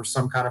looking for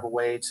some kind of a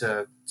way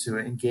to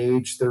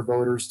engage their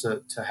voters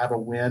to have a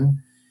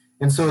win.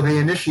 And so they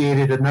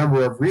initiated a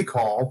number of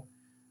recall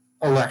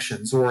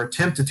elections or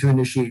attempted to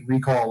initiate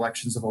recall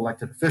elections of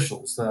elected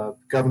officials.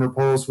 Governor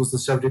Polis was the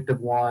subject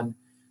of one.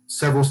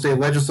 Several state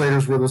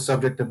legislators were the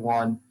subject of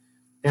one.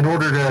 In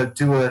order to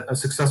do a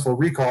successful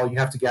recall, you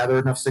have to gather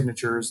enough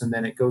signatures, and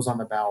then it goes on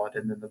the ballot,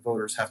 and then the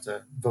voters have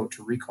to vote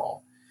to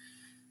recall.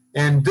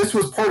 And this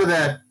was part of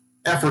that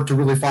effort to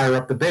really fire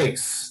up the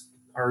base.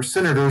 Our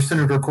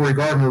Senator Cory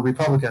Gardner,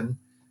 Republican,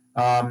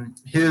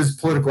 his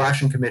political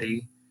action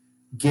committee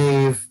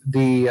gave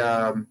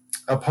the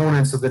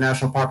opponents of the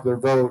National Popular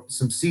Vote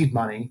some seed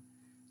money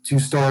to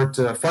start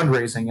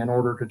fundraising in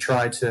order to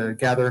try to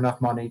gather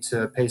enough money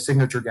to pay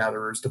signature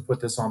gatherers to put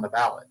this on the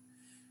ballot.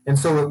 And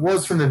so it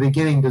was from the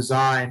beginning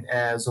designed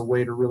as a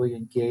way to really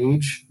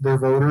engage their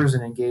voters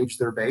and engage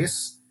their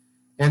base.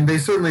 And they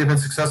certainly have been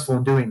successful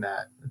in doing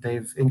that.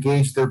 They've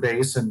engaged their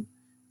base, and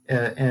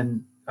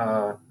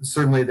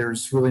certainly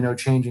there's really no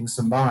changing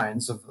some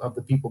minds of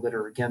the people that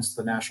are against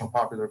the National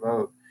Popular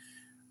Vote.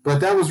 But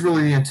that was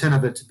really the intent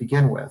of it to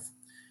begin with.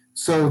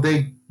 So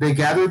they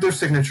gathered their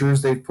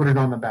signatures, they put it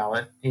on the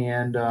ballot,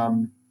 and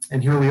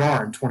here we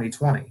are in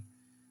 2020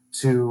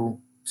 to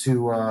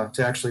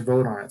actually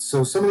vote on it.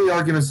 So some of the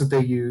arguments that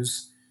they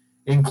use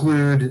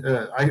include,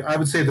 I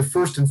would say the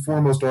first and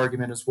foremost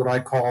argument is what I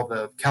call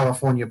the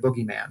California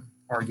boogeyman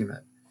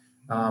argument.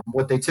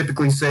 What they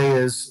typically say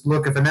is,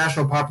 look, if a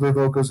national popular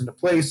vote goes into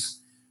place,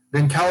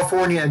 then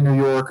California and New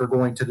York are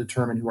going to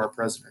determine who our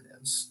president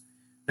is.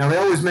 Now, they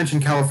always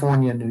mention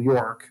California and New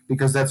York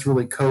because that's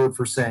really code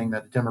for saying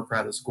that a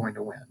Democrat is going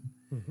to win.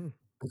 Mm-hmm.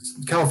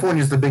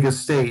 California is the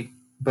biggest state,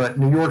 but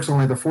New York's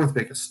only the fourth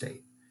biggest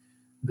state.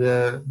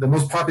 The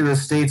most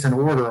populous states in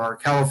order are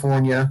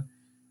California,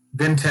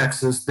 then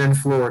Texas, then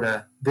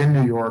Florida, then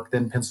New York,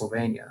 then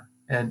Pennsylvania.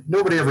 And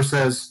nobody ever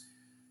says,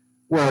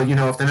 well,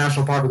 if the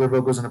national popular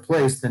vote goes into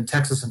place, then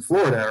Texas and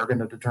Florida are going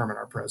to determine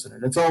our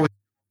president. It's always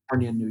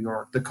California and New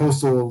York, the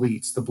coastal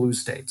elites, the blue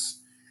states.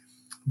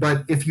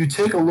 But if you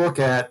take a look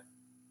at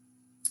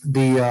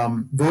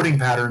the voting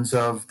patterns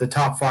of the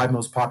top 5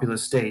 most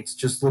populous states,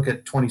 just look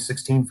at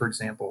 2016, for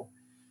example.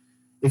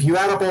 If you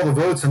add up all the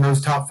votes in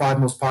those top 5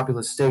 most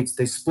populous states,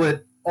 they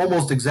split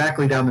almost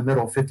exactly down the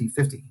middle,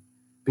 50-50,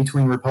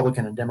 between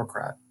Republican and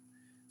Democrat.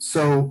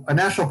 So a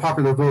national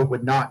popular vote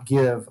would not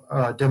give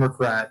a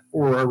Democrat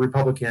or a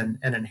Republican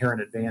an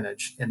inherent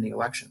advantage in the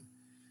election.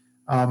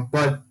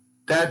 But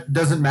that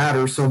doesn't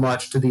matter so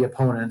much to the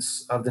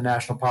opponents of the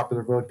national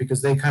popular vote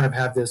because they kind of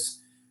have this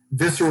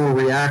visceral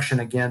reaction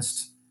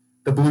against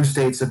the blue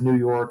states of New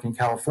York and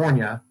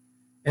California.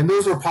 And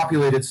those are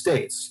populated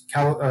states.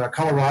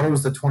 Colorado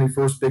is the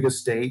 21st biggest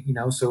state,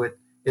 so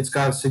it's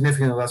got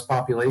significantly less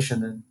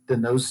population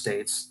than those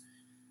states.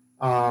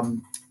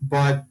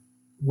 But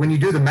when you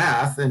do the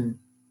math, and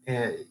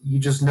you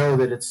just know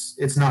that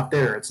it's not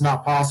there. It's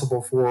not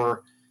possible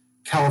for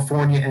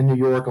California and New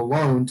York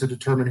alone to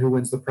determine who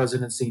wins the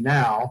presidency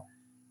now,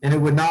 and it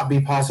would not be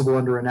possible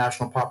under a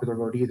national popular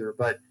vote either.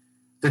 But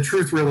the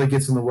truth really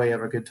gets in the way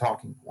of a good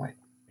talking point.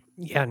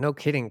 Yeah, no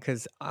kidding,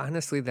 because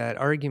honestly, that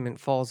argument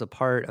falls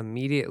apart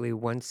immediately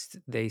once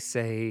they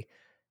say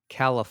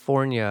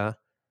California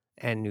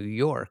and New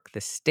York,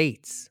 the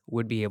states,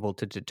 would be able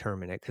to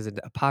determine it, because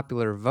a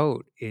popular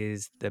vote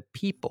is the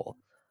people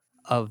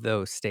of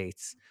those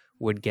states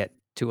would get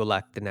to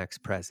elect the next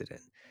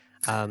president.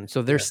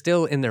 So they're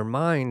still in their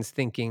minds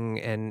thinking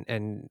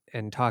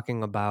and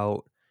talking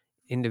about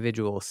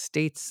individual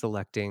states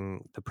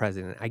selecting the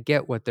president. I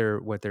get what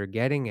they're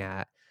getting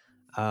at,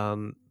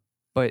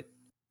 but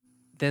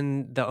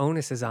then the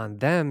onus is on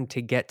them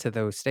to get to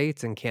those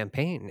states and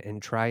campaign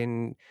and try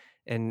and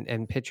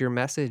pitch your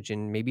message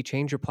and maybe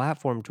change your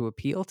platform to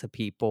appeal to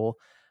people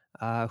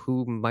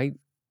who might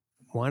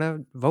want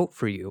to vote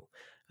for you,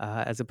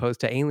 as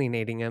opposed to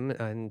alienating them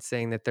and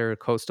saying that they're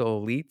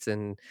coastal elites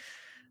and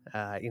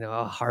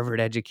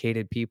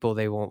Harvard-educated people,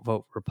 they won't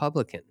vote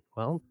Republican.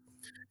 Well,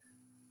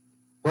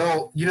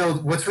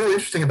 what's really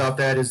interesting about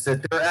that is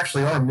that there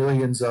actually are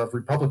millions of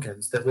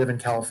Republicans that live in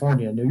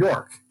California and New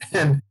York.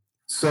 And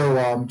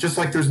so just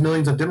like there's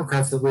millions of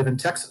Democrats that live in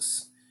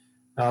Texas.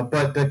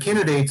 But the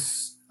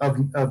candidates of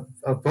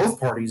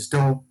both parties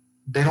don't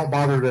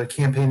bother to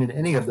campaign in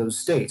any of those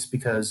states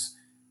because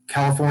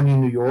California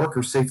and New York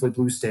are safely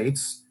blue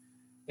states,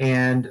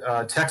 and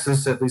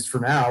Texas, at least for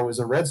now, is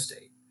a red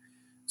state.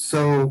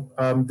 So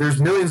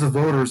there's millions of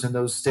voters in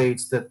those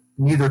states that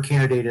neither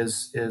candidate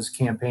is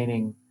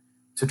campaigning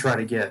to try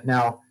to get.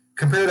 Now,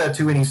 compare that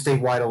to any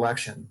statewide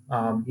election.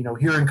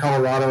 Here in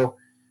Colorado,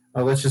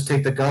 let's just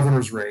take the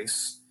governor's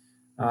race.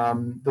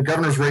 The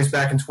governor's race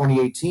back in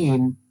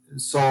 2018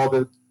 saw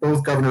that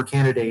both governor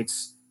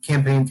candidates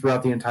campaigned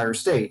throughout the entire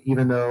state,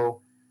 even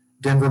though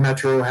Denver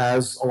Metro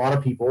has a lot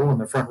of people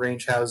and the Front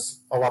Range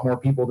has a lot more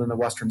people than the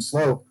Western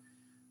Slope.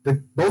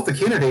 Both the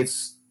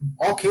candidates,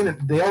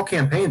 they all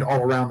campaigned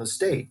all around the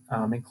state,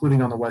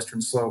 including on the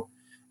Western Slope.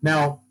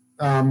 Now,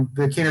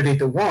 the candidate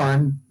that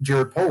won,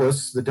 Jared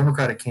Polis, the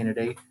Democratic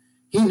candidate,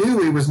 he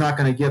knew he was not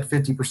going to get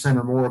 50%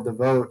 or more of the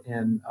vote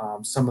in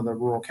some of the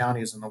rural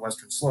counties in the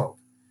Western Slope.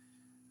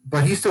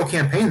 But he still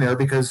campaigned there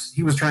because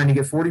he was trying to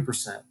get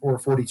 40% or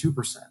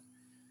 42%.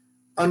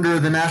 Under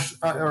the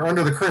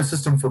under the current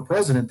system for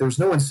president, there's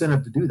no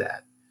incentive to do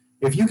that.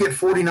 If you get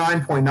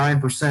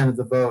 49.9% of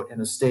the vote in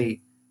a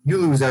state, you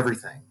lose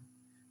everything.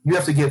 You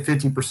have to get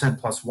 50%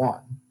 plus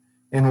one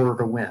in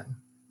order to win.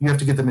 You have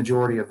to get the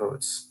majority of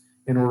votes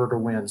in order to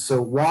win. So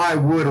why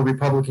would a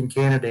Republican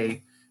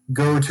candidate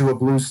go to a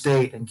blue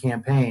state and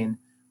campaign?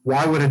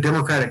 Why would a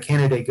Democratic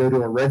candidate go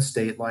to a red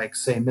state like,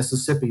 say,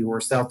 Mississippi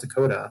or South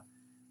Dakota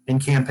and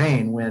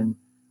campaign when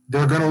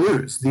they're going to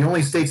lose? The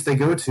only states they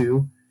go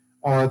to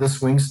are the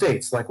swing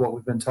states, like what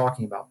we've been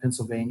talking about: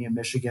 Pennsylvania,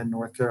 Michigan,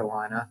 North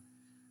Carolina,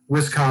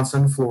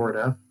 Wisconsin,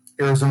 Florida.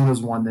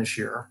 Arizona's won this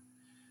year.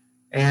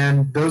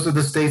 And those are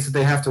the states that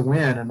they have to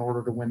win in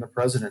order to win the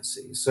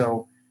presidency.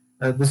 So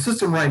the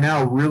system right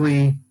now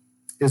really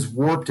is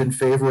warped in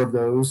favor of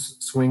those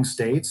swing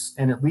states,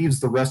 and it leaves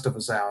the rest of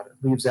us out.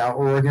 It leaves out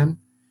Oregon,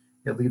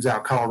 it leaves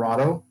out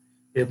Colorado,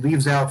 it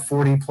leaves out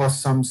 40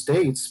 plus some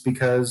states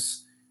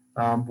because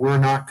we're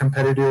not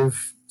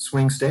competitive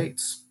swing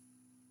states.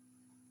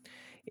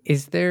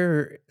 Is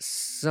there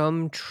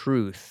some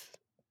truth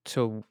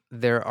to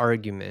their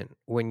argument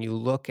when you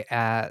look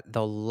at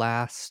the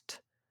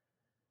last,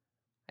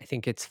 I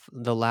think it's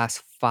the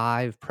last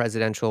 5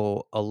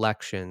 presidential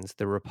elections,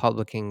 the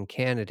Republican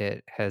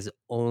candidate has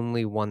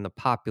only won the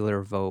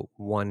popular vote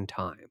one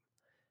time?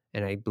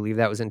 And I believe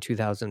that was in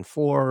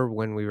 2004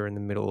 when we were in the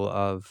middle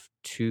of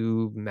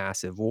 2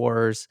 massive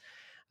wars,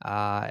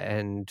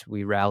 and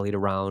we rallied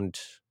around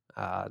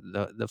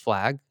the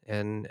flag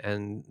and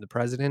the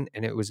president,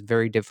 and it was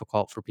very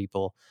difficult for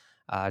people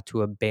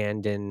to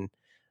abandon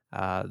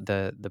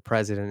the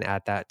president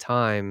at that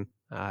time.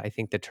 I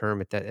think the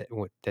term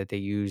that they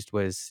used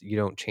was "you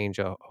don't change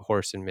a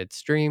horse in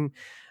midstream,"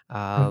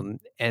 and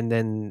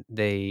then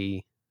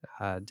they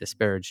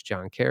disparaged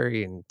John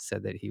Kerry and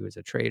said that he was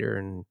a traitor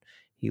and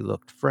he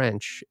looked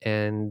French,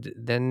 and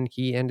then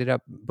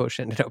Bush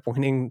ended up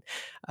winning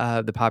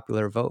the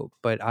popular vote.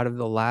 But out of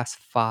the last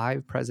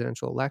 5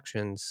 presidential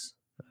elections,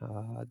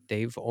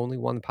 they've only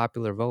won the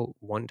popular vote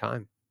one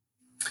time.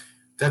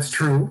 That's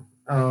true.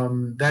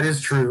 That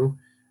is true.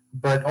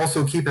 But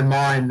also keep in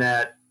mind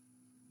that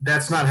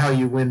that's not how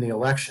you win the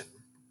election.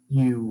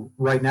 You,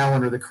 right now,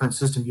 under the current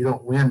system, you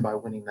don't win by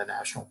winning the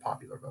national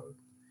popular vote.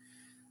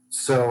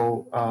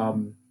 So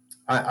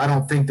I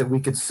don't think that we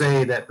could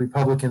say that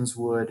Republicans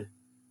would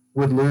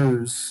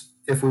lose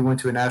if we went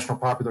to a national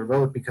popular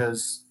vote,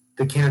 because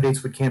the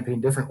candidates would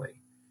campaign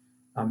differently.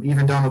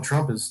 Even Donald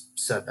Trump has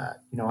said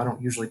that. I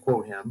don't usually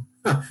quote him,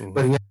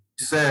 but he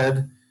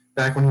said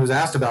back when he was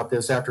asked about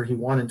this after he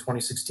won in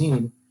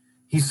 2016,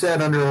 he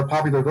said under a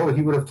popular vote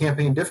he would have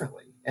campaigned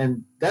differently,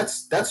 and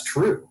that's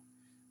true.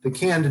 The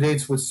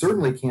candidates would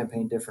certainly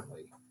campaign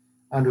differently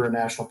under a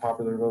national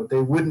popular vote.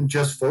 They wouldn't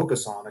just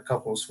focus on a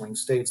couple of swing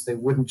states. They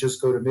wouldn't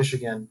just go to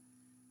Michigan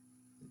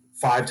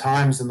 5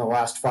 times in the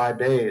last 5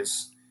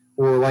 days.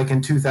 Or like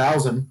in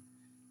 2000,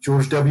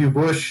 George W.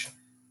 Bush,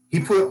 he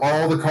put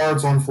all the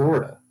cards on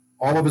Florida,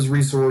 all of his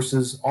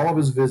resources, all of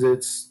his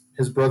visits.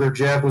 His brother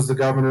Jeb was the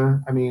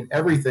governor. I mean,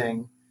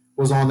 everything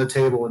was on the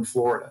table in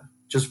Florida,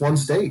 just one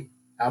state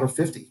out of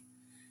 50.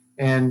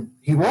 And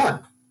he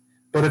won.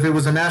 But if it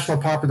was a national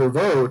popular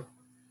vote,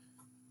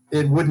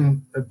 it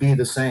wouldn't be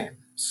the same.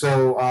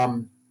 So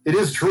it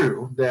is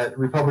true that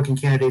Republican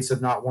candidates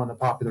have not won the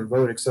popular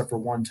vote except for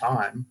one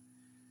time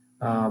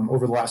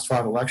over the last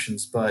 5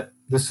 elections, but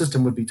the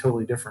system would be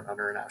totally different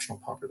under a national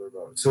popular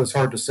vote. So it's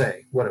hard to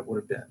say what it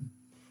would have been.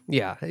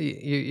 Yeah,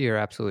 you're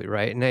absolutely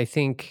right. And I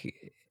think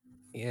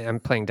I'm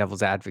playing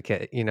devil's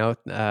advocate,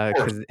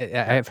 because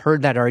I've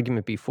heard that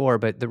argument before.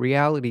 But the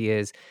reality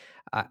is,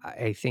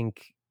 I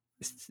think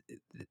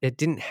it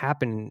didn't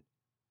happen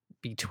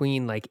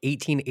between like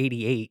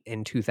 1888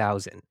 and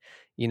 2000.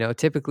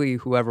 Typically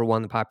whoever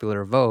won the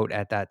popular vote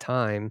at that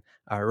time,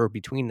 or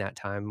between that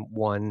time,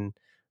 won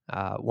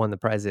the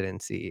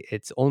presidency.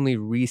 It's only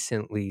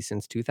recently,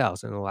 since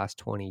 2000, in the last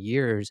 20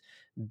 years,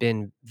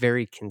 been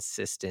very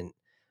consistent,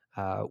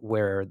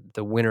 where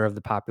the winner of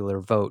the popular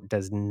vote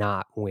does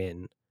not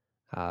win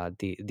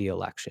the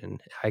election.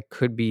 I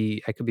could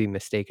be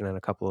mistaken on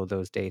a couple of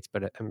those dates,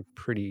 but I'm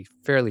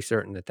fairly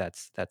certain that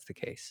that's the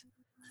case.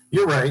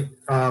 You're right.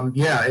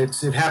 Yeah, it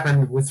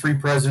happened with 3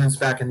 presidents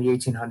back in the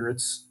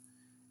 1800s,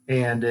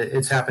 and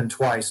it's happened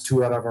twice.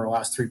 2 out of our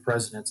last 3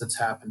 presidents, it's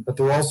happened. But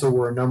there also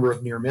were a number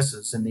of near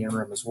misses in the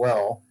interim as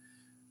well.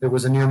 There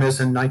was a near miss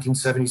in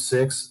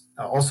 1976,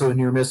 also a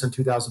near miss in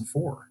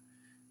 2004.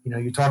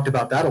 You talked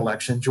about that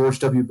election. George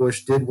W.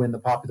 Bush did win the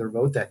popular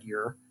vote that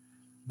year,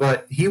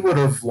 but he would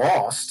have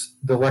lost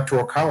the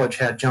Electoral College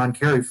had John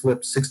Kerry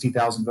flipped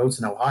 60,000 votes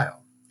in Ohio.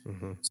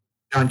 Mm-hmm.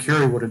 John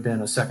Kerry would have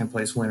been a second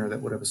place winner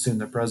that would have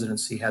assumed the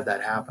presidency had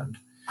that happened.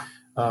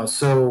 It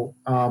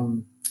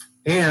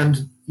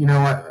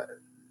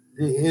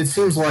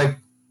seems like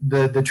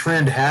the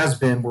trend has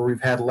been where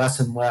we've had less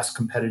and less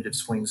competitive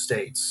swing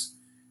states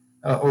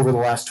over the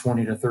last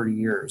 20 to 30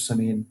 years. I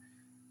mean,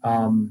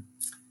 um,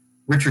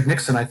 Richard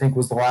Nixon, I think,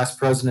 was the last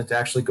president to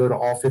actually go to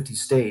all 50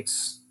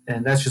 states.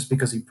 And that's just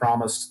because he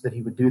promised that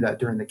he would do that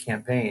during the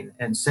campaign.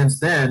 And since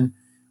then,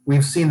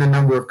 we've seen the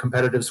number of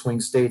competitive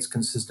swing states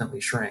consistently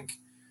shrink.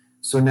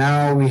 So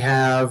now we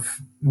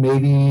have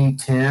maybe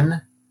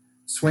 10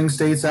 swing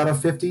states out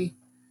of 50.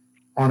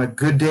 On a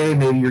good day,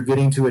 maybe you're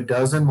getting to a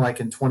dozen. Like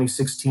in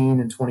 2016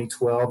 and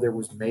 2012, there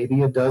was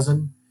maybe a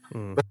dozen.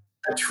 Mm.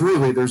 But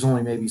truly, there's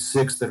only maybe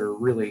six that are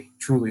really,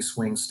 truly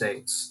swing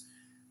states.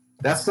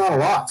 That's not a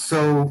lot.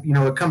 So,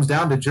 it comes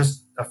down to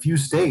just a few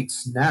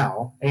states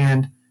now,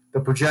 and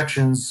the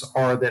projections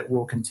are that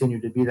will continue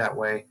to be that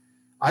way.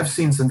 I've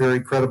seen some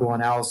very credible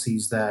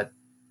analyses that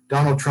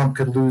Donald Trump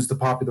could lose the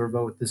popular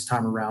vote this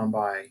time around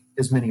by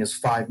as many as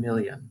 5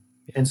 million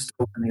and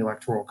still win the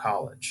Electoral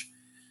College.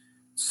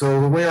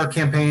 So the way our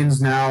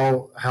campaigns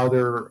now, how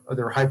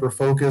they're hyper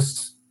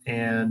focused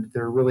and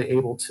they're really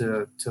able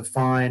to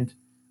find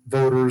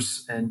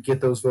voters and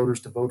get those voters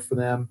to vote for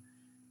them,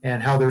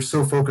 and how they're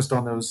so focused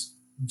on those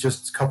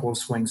just a couple of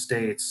swing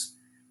states,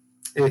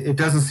 it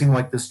doesn't seem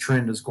like this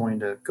trend is going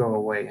to go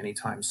away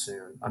anytime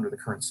soon under the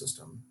current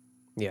system.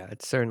 Yeah,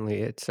 it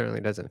certainly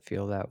doesn't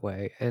feel that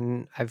way.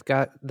 And I've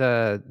got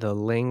the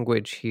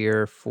language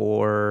here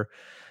for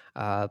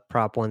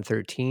Prop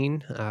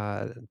 113,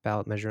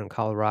 ballot measure in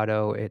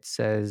Colorado. It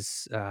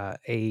says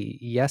a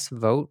yes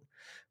vote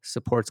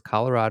supports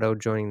Colorado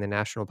joining the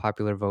National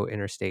Popular Vote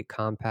Interstate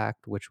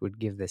Compact, which would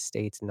give the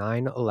state's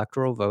 9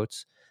 electoral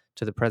votes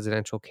to the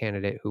presidential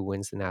candidate who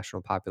wins the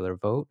national popular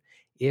vote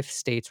if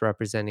states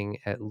representing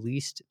at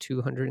least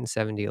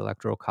 270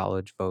 electoral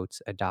college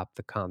votes adopt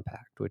the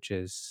compact, which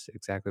is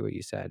exactly what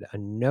you said. A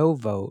no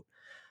vote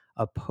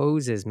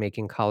opposes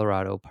making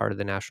Colorado part of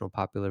the National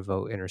Popular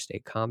Vote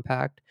Interstate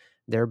Compact,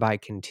 thereby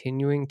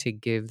continuing to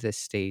give the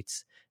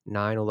state's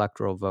 9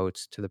 electoral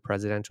votes to the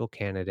presidential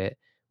candidate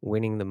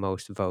winning the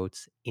most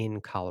votes in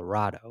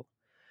Colorado.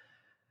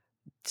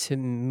 To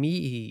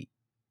me,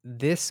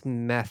 this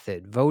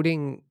method,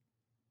 voting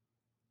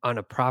on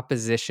a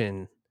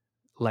proposition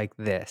like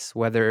this,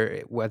 whether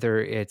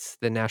it's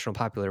the national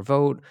popular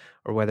vote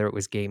or whether it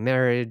was gay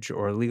marriage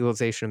or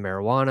legalization of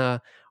marijuana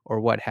or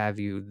what have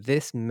you,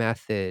 this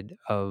method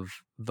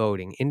of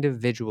voting,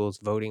 individuals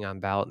voting on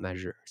ballot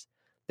measures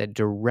that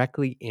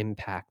directly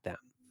impact them,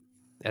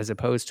 as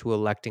opposed to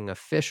electing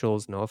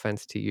officials, no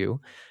offense to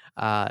you,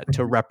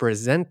 to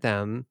represent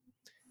them,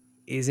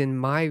 is in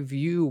my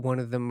view one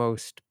of the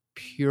most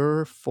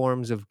pure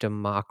forms of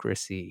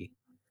democracy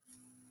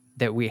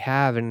that we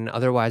have in an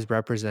otherwise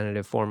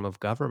representative form of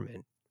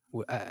government.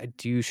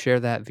 Do you share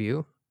that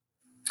view?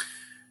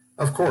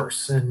 Of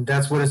course, and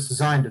that's what it's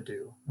designed to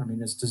do. I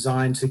mean, it's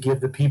designed to give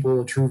the people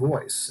a true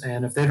voice.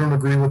 And if they don't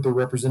agree with the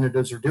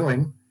representatives are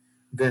doing,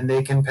 then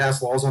they can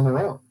pass laws on their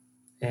own.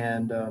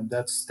 And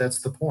that's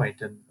the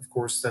point. And of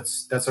course,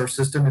 that's our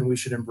system, and we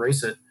should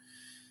embrace it.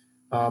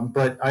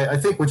 But I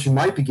think what you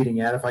might be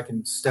getting at, if I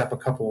can step a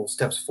couple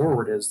steps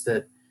forward, is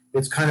that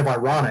it's kind of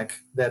ironic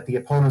that the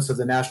opponents of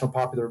the national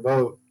popular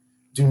vote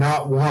do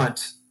not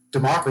want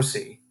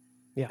democracy,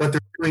 Yeah. but they're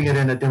doing it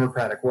in a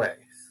democratic way.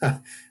 and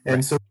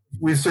Right. so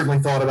we've certainly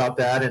thought about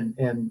that.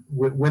 And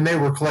when they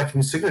were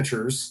collecting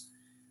signatures,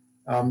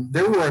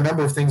 there were a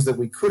number of things that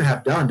we could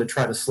have done to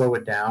try to slow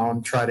it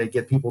down, try to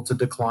get people to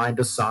decline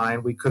to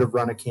sign. We could have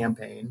run a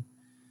campaign.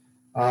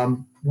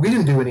 We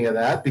didn't do any of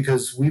that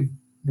because we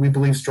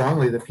believe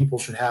strongly that people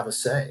should have a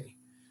say.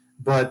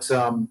 But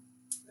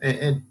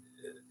and,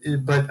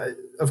 but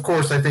of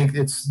course, I think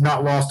it's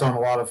not lost on a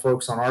lot of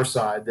folks on our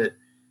side that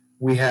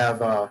we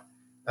have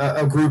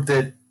a group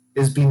that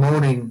is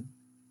bemoaning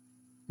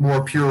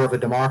more pure of a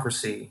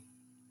democracy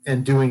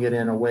and doing it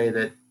in a way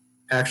that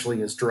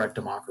actually is direct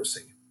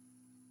democracy.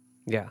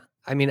 Yeah.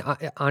 I mean,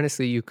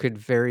 honestly, you could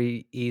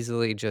very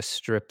easily just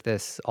strip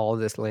all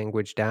this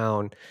language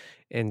down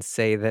and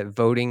say that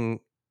voting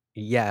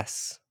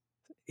yes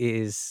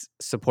is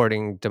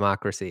supporting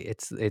democracy.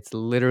 It's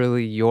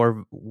literally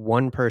your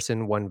one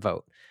person, one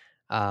vote.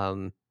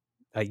 Um,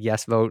 a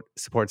yes vote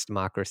supports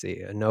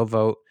democracy. A no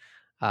vote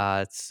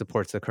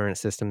supports the current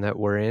system that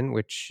we're in,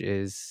 which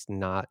is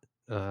not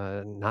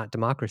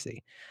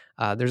democracy.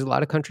 There's a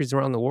lot of countries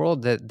around the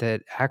world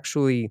that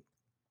actually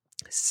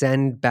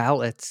send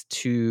ballots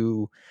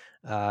to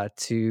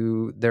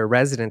their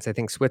residents. I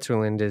think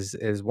Switzerland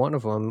is one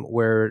of them,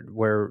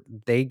 where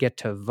they get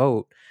to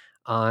vote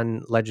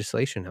on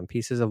legislation, on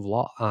pieces of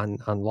law, on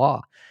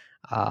law.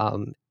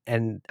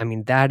 And I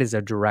mean, that is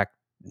a direct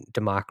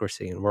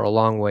democracy, and we're a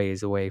long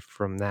ways away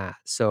from that.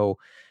 So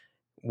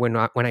when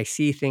I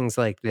see things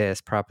like this,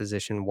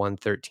 Proposition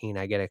 113,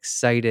 I get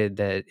excited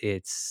that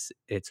it's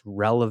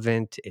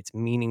relevant, it's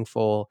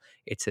meaningful,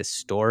 it's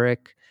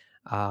historic.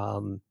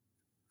 Um,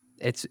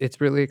 it's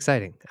really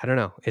exciting. I don't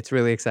know. It's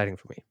really exciting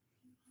for me.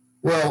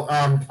 Well,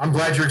 I'm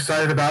glad you're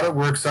excited about it.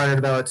 We're excited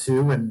about it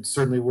too, and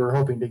certainly we're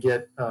hoping to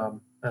get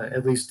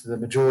at least the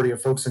majority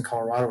of folks in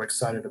Colorado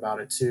excited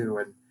about it too.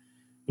 And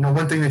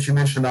One thing that you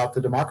mentioned about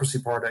the democracy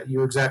part,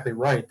 you're exactly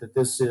right that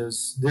this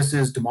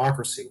is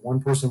democracy. One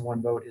person,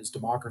 one vote is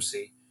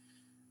democracy.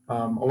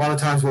 A lot of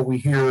times, what we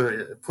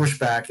hear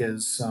pushback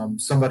is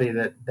somebody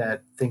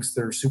that thinks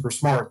they're super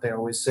smart. They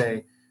always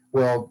say,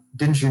 "Well,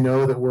 didn't you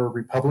know that we're a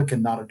republic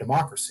and not a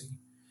democracy?"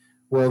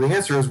 Well, the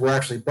answer is we're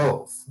actually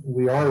both.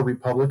 We are a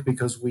republic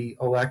because we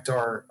elect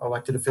our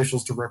elected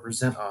officials to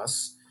represent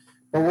us,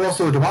 but we're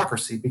also a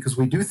democracy because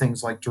we do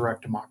things like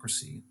direct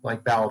democracy,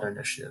 like ballot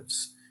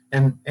initiatives,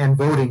 and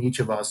voting each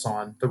of us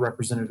on the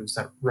representatives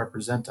that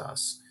represent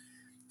us.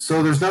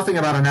 So there's nothing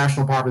about a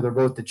national popular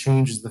vote that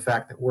changes the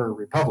fact that we're a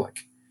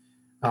republic.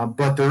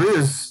 But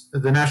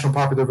the national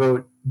popular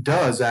vote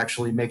does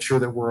actually make sure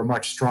that we're a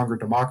much stronger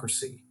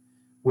democracy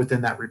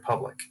within that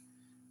republic.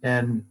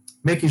 And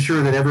making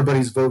sure that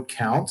everybody's vote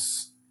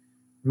counts,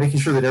 making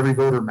sure that every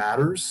voter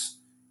matters,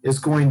 is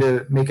going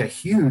to make a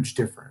huge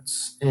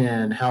difference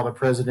in how the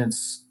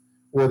presidents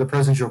or the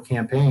presidential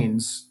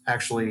campaigns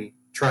actually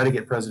try to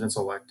get presidents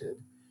elected.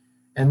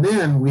 And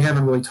then we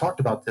haven't really talked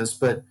about this,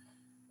 but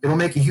it'll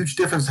make a huge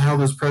difference in how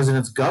those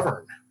presidents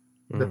govern.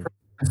 The Mm.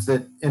 presidents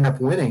that end up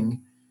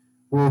winning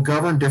will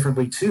govern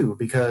differently too,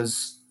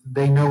 because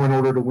they know in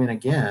order to win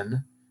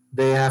again,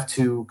 they have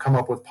to come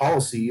up with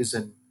policies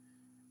and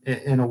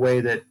in a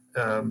way that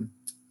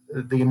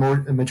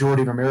the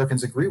majority of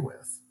Americans agree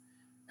with,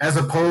 as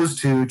opposed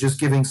to just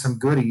giving some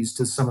goodies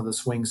to some of the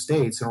swing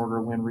states in order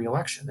to win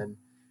re-election. And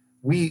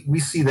we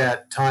see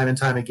that time and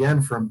time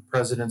again from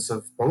presidents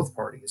of both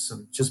parties.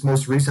 And just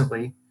most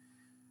recently,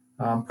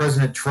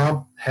 President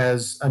Trump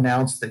has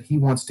announced that he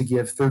wants to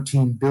give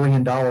 $13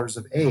 billion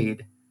of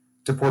aid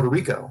to Puerto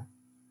Rico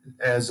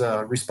as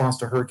a response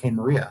to Hurricane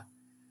Maria.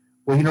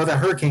 Well, that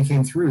hurricane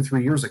came through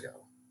 3 years ago.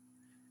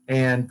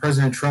 And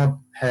President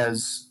Trump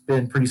has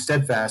been pretty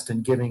steadfast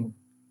in giving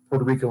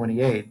Puerto Rico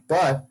any aid.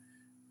 But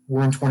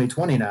we're in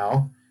 2020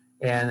 now,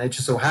 and it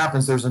just so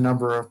happens there's a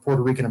number of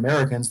Puerto Rican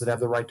Americans that have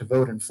the right to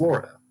vote in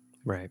Florida.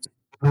 Right.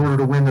 In order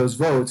to win those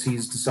votes,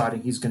 he's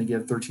deciding he's going to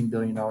give $13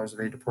 billion of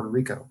aid to Puerto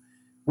Rico.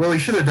 Well, he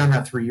should have done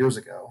that 3 years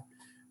ago.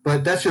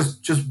 But that's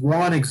just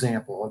one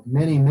example of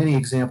many, many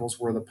examples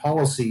where the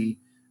policy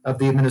of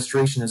the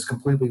administration is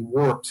completely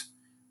warped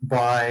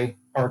by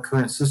our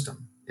current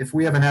system. If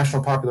we have a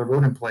national popular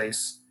vote in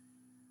place,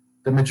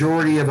 the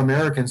majority of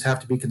Americans have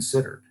to be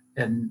considered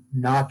and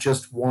not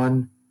just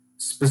one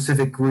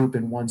specific group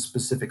in one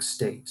specific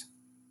state.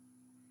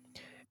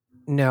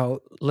 Now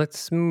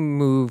let's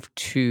move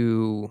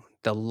to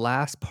the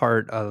last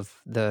part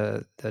of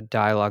the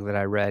dialogue that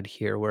I read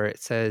here, where it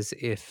says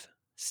if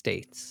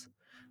states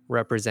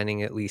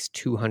representing at least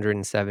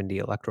 270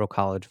 electoral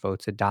college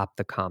votes adopt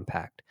the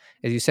compact.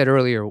 As you said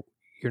earlier,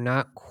 you're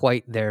not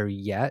quite there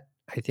yet.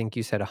 I think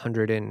you said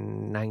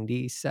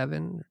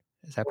 197.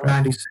 Is that correct?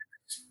 96.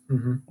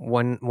 Mm-hmm.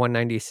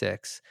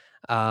 196.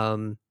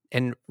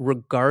 And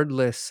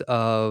regardless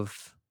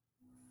of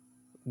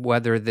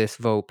whether this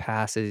vote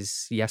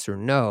passes yes or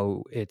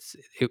no,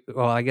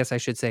 well, I guess I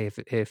should say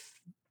if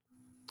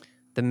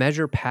the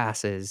measure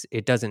passes,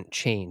 it doesn't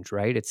change,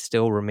 right? It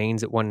still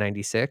remains at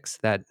 196.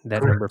 That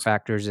number Correct.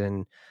 factors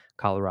in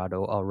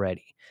Colorado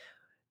already.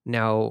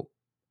 Now,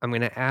 I'm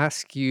going to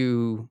ask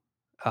you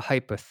a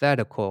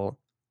hypothetical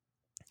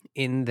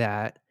in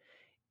that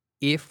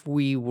if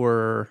we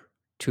were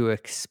to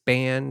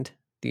expand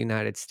the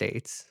United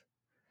States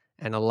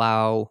and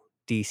allow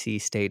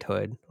DC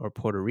statehood or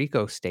Puerto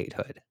Rico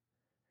statehood,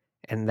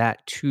 and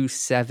that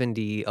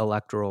 270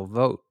 electoral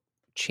vote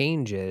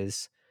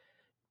changes,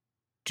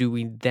 do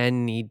we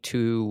then need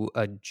to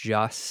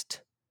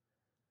adjust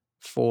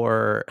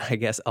for, I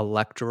guess,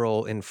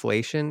 electoral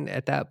inflation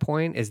at that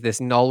point? Is this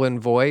null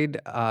and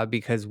void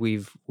because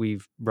we've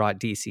brought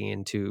DC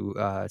into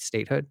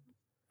statehood?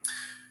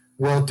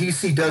 Well,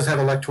 DC does have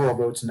electoral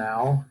votes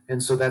now,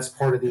 and so that's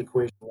part of the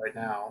equation right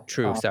now.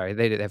 True. Sorry,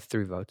 they did have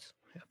 3 votes.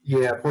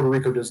 Yeah, Puerto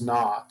Rico does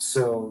not.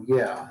 So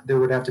yeah, there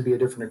would have to be a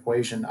different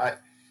equation. I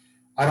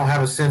don't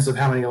have a sense of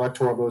how many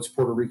electoral votes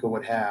Puerto Rico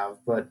would have,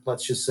 but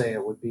let's just say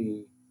it would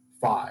be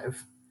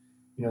 5.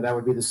 That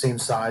would be the same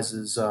size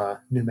as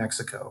New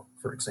Mexico,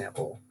 for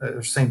example,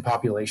 or same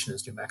population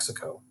as New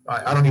Mexico.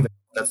 I don't even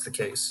know if that's the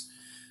case.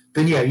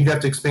 Then yeah, you'd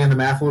have to expand the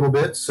math a little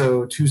bit.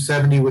 So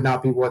 270 would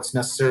not be what's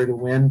necessary to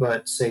win,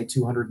 but say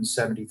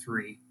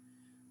 273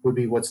 would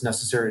be what's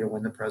necessary to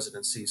win the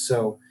presidency.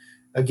 So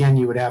again,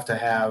 you would have to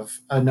have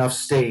enough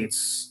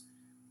states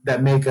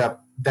that make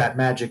up that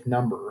magic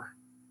number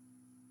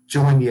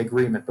join the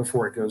agreement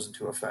before it goes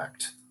into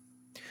effect.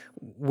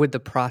 Would the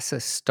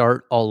process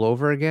start all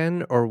over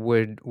again, or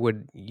would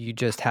you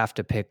just have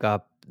to pick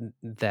up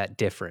that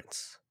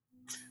difference?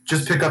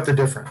 Just pick up the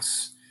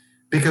difference,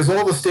 because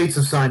all the states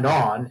have signed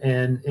on,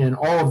 and in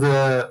all of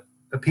the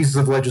pieces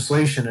of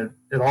legislation,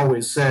 it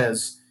always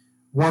says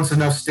once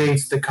enough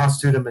states that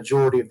constitute a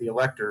majority of the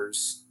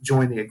electors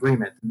join the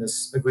agreement, and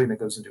this agreement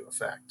goes into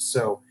effect.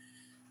 So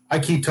I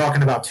keep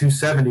talking about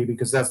 270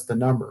 because that's the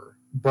number,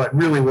 but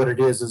really what it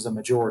is a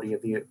majority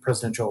of the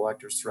presidential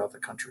electors throughout the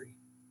country.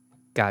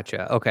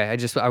 Gotcha. Okay.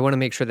 I want to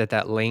make sure that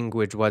that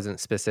language wasn't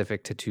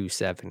specific to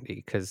 270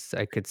 because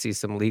I could see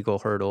some legal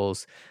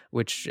hurdles,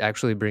 which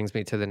actually brings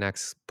me to the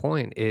next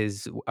point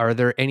is are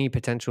there any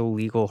potential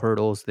legal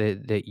hurdles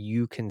that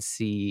you can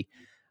see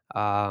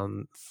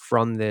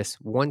from this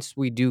once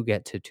we do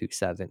get to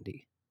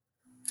 270?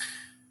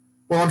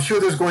 Well, I'm sure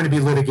there's going to be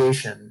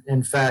litigation.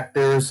 In fact,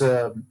 there's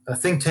a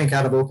think tank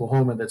out of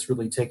Oklahoma that's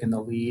really taken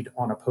the lead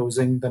on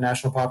opposing the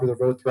national popular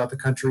vote throughout the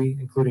country,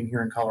 including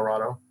here in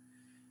Colorado.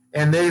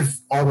 And they've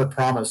all but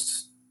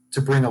promised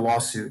to bring a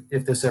lawsuit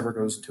if this ever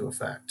goes into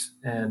effect.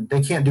 And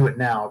they can't do it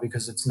now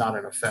because it's not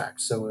in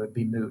effect, so it would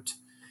be moot.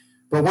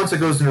 But once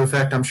it goes into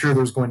effect, I'm sure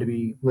there's going to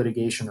be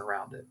litigation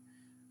around it.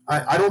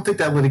 I don't think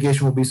that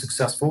litigation will be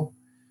successful,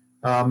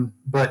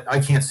 but I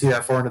can't see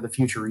that far into the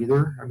future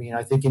either. I mean,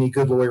 I think any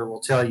good lawyer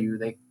will tell you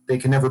they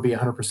can never be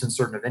 100%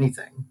 certain of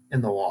anything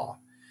in the law.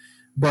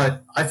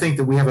 But I think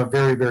that we have a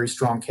very, very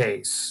strong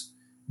case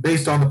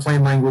based on the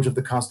plain language of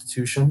the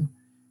Constitution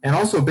and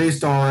also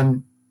based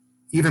on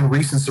even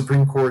recent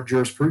Supreme Court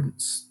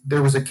jurisprudence.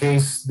 There was a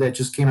case that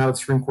just came out of the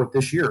Supreme Court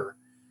this year.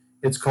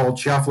 It's called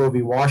Chiafalo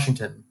v.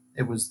 Washington.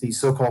 It was the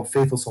so-called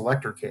faithless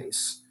elector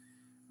case,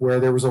 where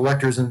there was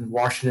electors in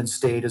Washington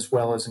State as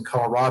well as in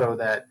Colorado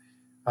that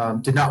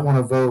did not want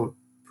to vote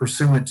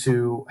pursuant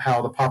to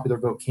how the popular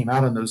vote came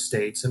out in those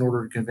states in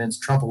order to convince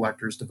Trump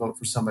electors to vote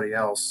for somebody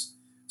else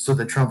so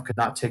that Trump could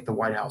not take the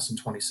White House in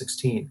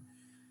 2016.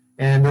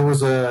 And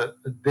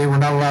they were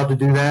not allowed to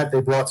do that. They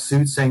brought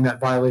suit saying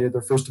that violated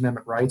their First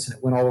Amendment rights, and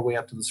it went all the way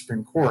up to the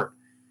Supreme Court.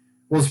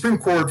 Well, the Supreme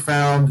Court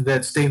found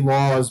that state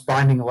laws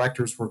binding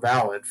electors were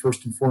valid,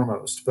 first and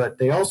foremost, but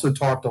they also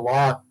talked a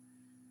lot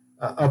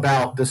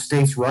about the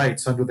states'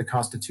 rights under the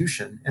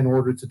Constitution in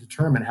order to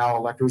determine how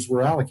electors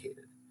were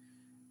allocated.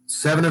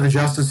 7 of the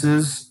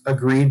justices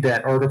agreed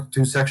that Article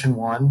 2, Section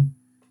 1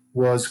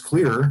 was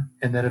clear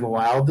and that it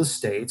allowed the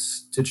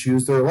states to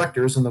choose their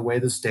electors in the way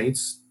the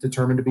states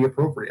determined to be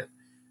appropriate.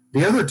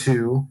 The other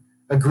 2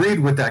 agreed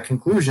with that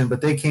conclusion,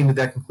 but they came to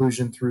that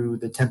conclusion through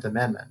the 10th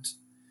Amendment.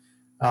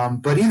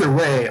 But either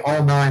way,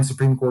 all 9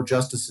 Supreme Court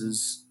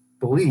justices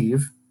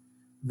believe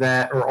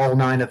that, or all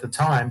 9 at the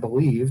time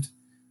believed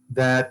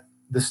that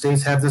the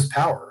states have this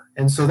power.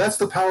 And so that's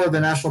the power the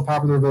national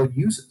popular vote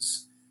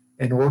uses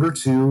in order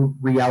to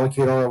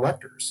reallocate our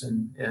electors.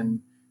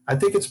 And I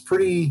think it's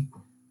pretty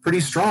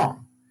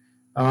strong.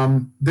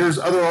 There's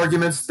other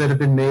arguments that have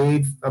been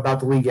made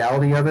about the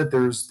legality of it.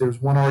 There's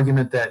one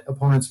argument that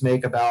opponents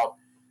make about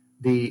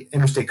the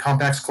Interstate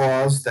Compacts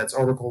Clause. That's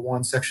Article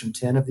 1, Section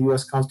 10 of the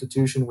U.S.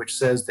 Constitution, which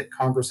says that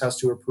Congress has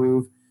to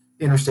approve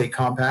interstate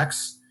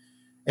compacts.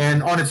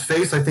 And on its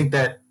face, I think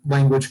that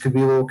language could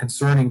be a little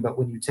concerning, but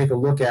when you take a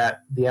look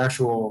at the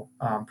actual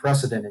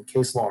precedent and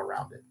case law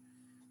around it,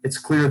 it's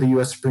clear the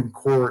U.S. Supreme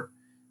Court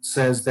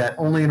says that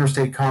only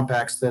interstate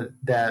compacts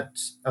that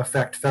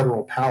affect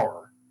federal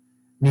power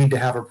need to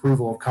have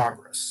approval of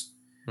Congress.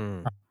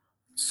 Hmm.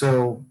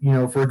 So,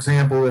 for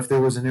example, if there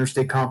was an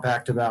interstate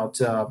compact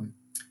about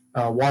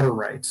water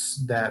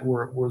rights that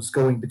was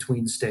going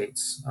between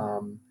states,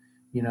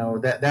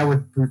 that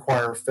would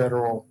require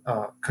federal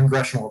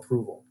congressional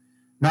approval,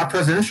 not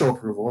presidential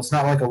approval. It's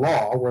not like a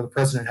law where the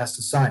president has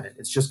to sign it.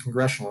 It's just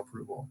congressional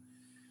approval.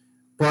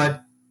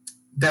 But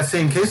that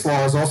same case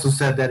law has also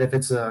said that if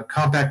it's a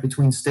compact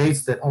between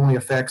states that only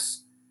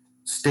affects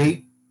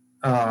state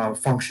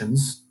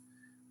functions,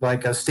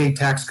 like a state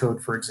tax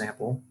code, for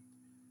example,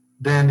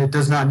 then it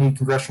does not need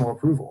congressional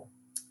approval.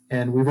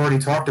 And we've already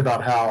talked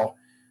about how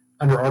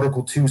under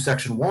Article 2,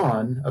 Section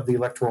 1 of the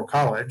Electoral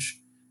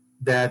College,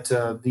 that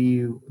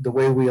the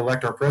way we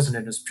elect our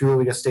president is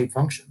purely a state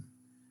function.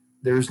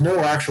 There's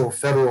no actual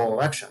federal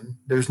election.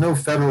 There's no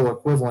federal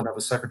equivalent of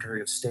a Secretary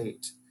of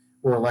State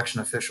or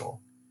election official.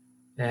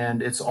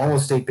 And it's all a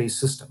state-based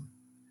system.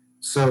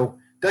 So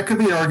that could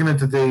be an argument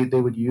that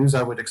they would use.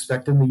 I would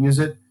expect them to use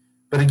it.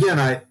 But again,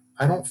 I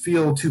don't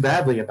feel too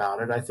badly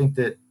about it. I think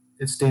that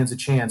it stands a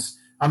chance.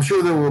 I'm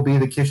sure there will be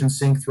the kitchen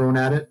sink thrown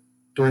at it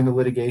during the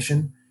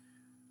litigation,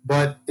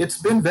 but it's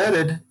been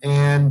vetted,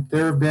 and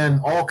there have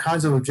been all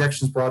kinds of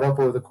objections brought up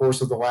over the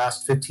course of the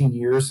last 15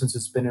 years since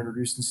it's been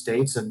introduced in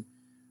states, and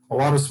a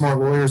lot of smart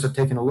lawyers have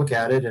taken a look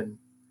at it, and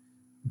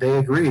they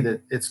agree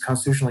that it's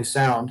constitutionally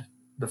sound.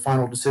 The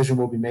final decision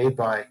will be made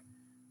by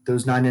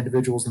those 9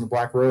 individuals in the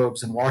black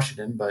robes in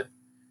Washington, but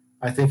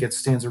I think it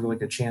stands a really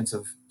good chance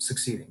of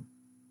succeeding.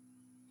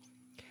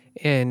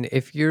 And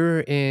if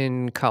you're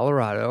in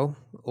Colorado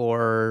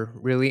or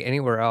really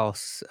anywhere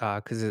else,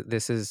 because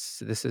this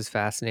is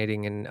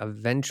fascinating, and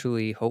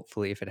eventually,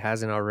 hopefully, if it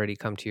hasn't already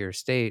come to your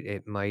state,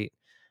 it might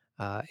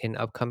in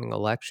upcoming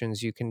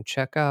elections. You can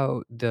check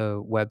out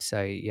the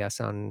website Yes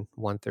on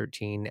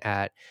 113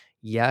 at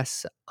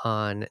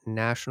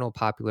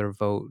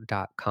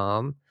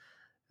yesonnationalpopularvote.com.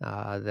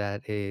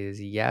 That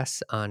is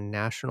yes on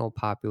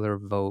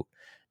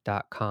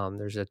nationalpopularvote.com.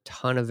 There's a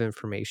ton of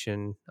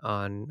information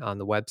on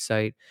the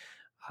website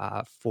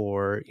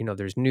for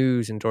there's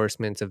news,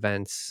 endorsements,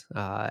 events,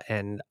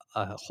 and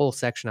a whole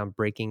section on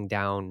breaking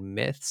down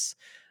myths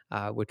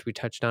which we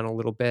touched on a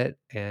little bit,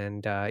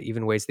 and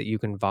even ways that you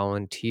can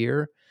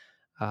volunteer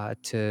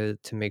to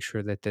make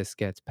sure that this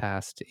gets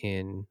passed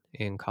in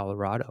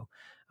Colorado.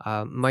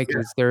 Mike,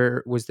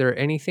 was there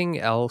anything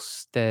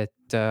else that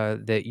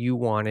you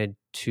wanted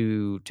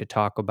to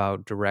talk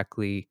about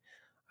directly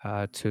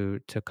to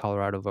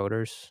Colorado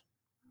voters?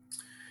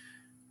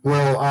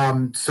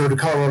 Well, so to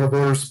Colorado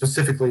voters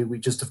specifically, we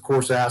just, of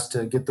course, asked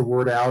to get the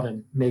word out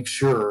and make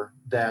sure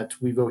that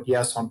we vote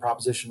yes on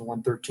Proposition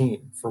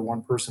 113 for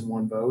one person,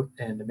 one vote,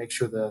 and to make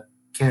sure the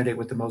candidate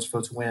with the most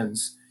votes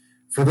wins.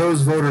 For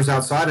those voters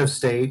outside of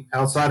state,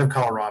 outside of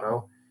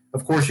Colorado,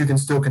 of course, you can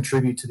still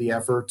contribute to the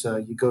effort.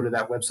 You go to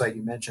that website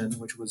you mentioned,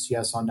 which was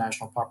yes on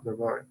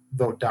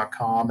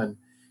nationalpopularvote.com, and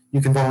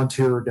you can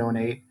volunteer or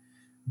donate.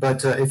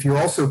 But if you're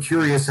also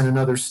curious in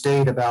another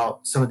state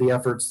about some of the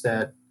efforts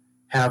that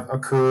have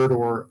occurred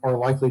or are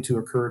likely to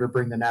occur to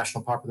bring the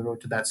national popular vote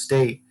to that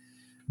state,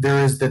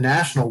 there is the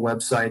national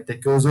website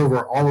that goes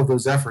over all of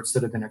those efforts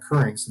that have been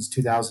occurring since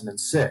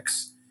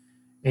 2006.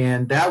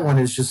 And that one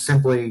is just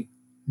simply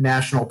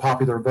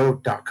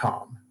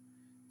nationalpopularvote.com.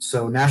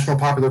 So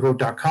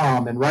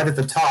nationalpopularvote.com, and right at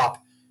the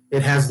top,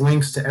 it has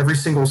links to every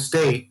single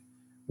state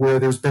where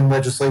there's been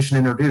legislation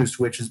introduced,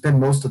 which has been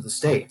most of the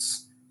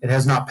states. It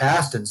has not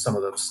passed in some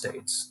of those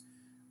states,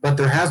 but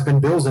there has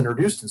been bills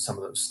introduced in some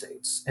of those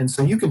states. And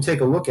so you can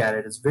take a look at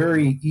it. It's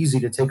very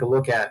easy to take a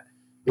look at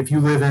if you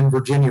live in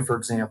Virginia, for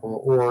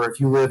example, or if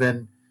you live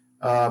in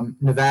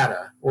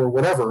Nevada or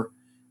whatever.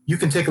 You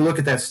can take a look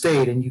at that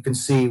state and you can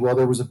see, well,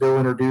 there was a bill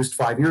introduced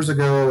 5 years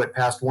ago. It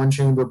passed one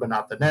chamber, but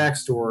not the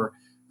next, or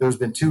there's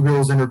been two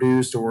bills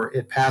introduced, or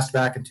it passed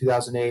back in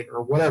 2008,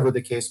 or whatever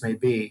the case may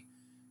be.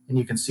 And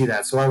you can see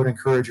that. So I would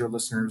encourage your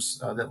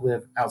listeners that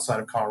live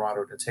outside of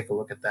Colorado to take a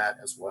look at that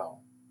as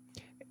well.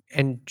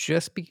 And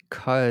just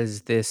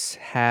because this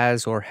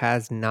has or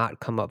has not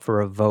come up for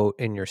a vote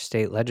in your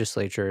state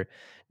legislature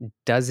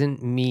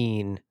doesn't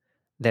mean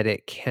that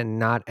it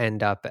cannot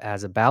end up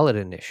as a ballot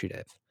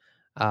initiative.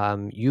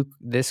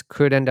 This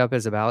could end up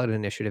as a ballot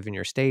initiative in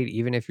your state,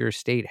 even if your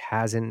state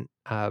hasn't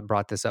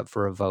brought this up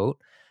for a vote,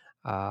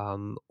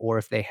 or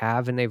if they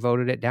have and they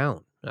voted it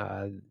down.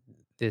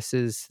 This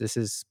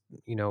is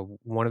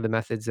one of the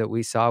methods that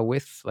we saw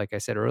with, like I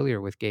said earlier,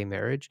 with gay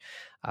marriage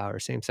or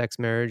same-sex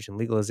marriage and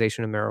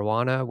legalization of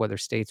marijuana. Whether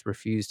states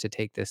refuse to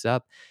take this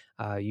up,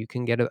 you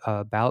can get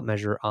a ballot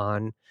measure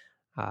on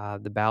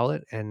the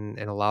ballot and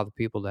allow the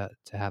people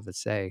to have a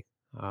say.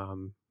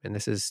 And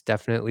this is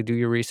definitely, do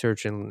your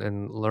research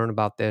and learn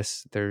about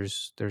this.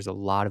 There's a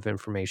lot of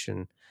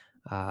information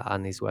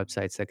on these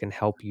websites that can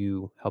help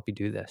you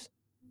do this.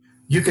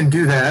 You can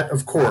do that,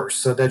 of course,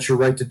 so that's your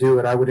right to do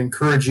it. I would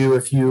encourage you,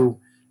 if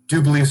you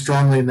do believe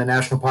strongly in the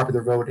national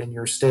popular vote in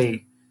your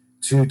state,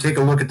 to take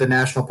a look at the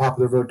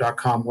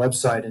nationalpopularvote.com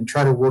website and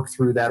try to work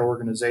through that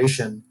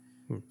organization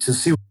Hmm. to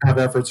see what kind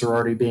of efforts are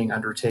already being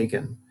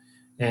undertaken.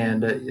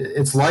 And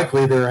it's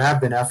likely there have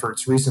been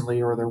efforts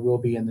recently, or there will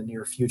be in the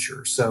near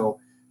future. So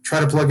try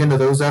to plug into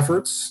those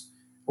efforts,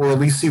 or at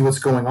least see what's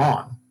going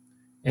on.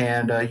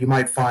 And you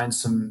might find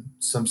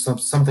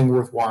something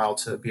worthwhile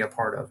to be a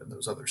part of in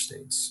those other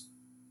states.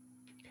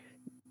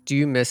 Do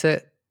you miss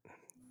it?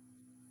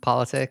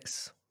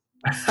 Politics?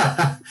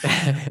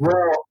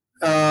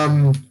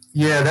 Well,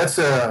 yeah, that's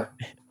a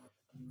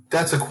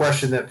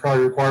question that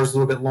probably requires a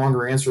little bit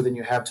longer answer than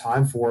you have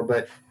time for.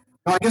 But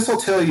I guess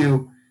I'll tell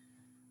you.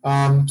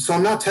 So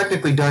I'm not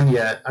technically done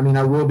yet. I mean,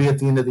 I will be at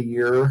the end of the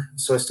year,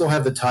 so I still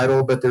have the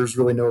title, but there's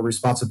really no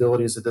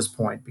responsibilities at this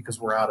point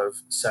because we're out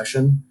of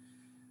session.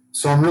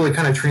 So I'm really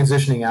kind of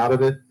transitioning out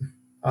of it.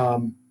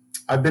 Um,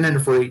 I've been in it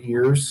for 8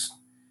 years,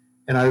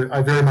 and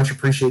I very much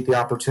appreciate the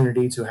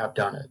opportunity to have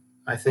done it.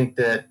 I think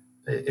that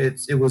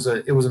it was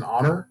an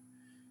honor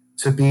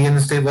to be in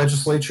the state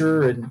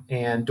legislature,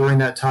 and during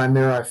that time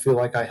there, I feel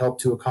like I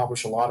helped to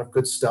accomplish a lot of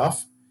good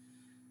stuff.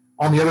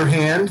 On the other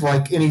hand,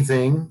 like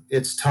anything,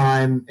 its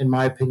time, in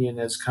my opinion,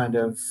 has kind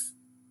of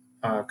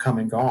come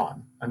and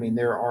gone. I mean,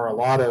 there are a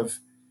lot of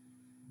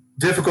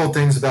difficult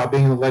things about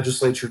being in the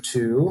legislature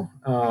too,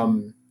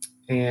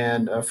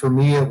 and for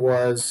me, it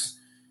was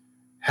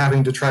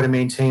having to try to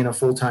maintain a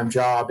full time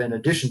job in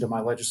addition to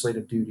my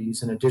legislative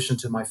duties, in addition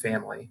to my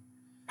family.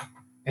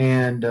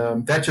 And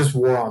that just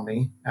wore on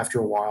me after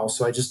a while.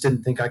 So I just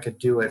didn't think I could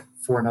do it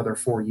for another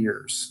 4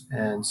 years.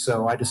 And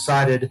so I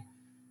decided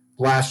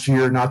last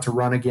year not to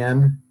run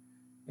again,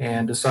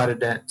 and decided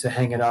to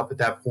hang it up at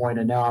that point.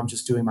 And now I'm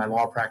just doing my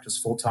law practice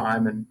full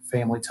time and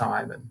family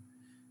time and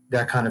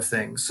that kind of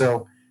thing.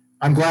 So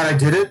I'm glad I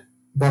did it,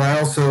 but I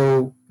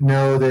also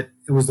know that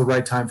it was the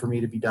right time for me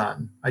to be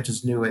done. I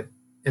just knew it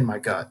in my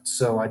gut.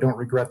 So I don't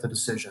regret the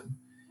decision.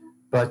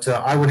 But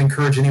I would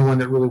encourage anyone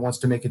that really wants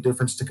to make a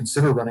difference to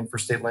consider running for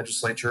state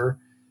legislature.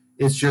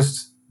 It's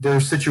just their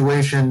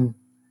situation,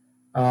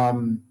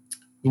 um,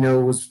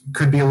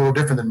 could be a little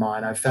different than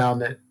mine. I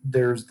found that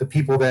there's the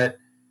people that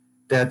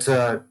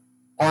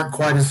aren't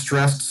quite as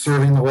stressed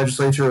serving the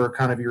legislature, or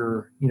kind of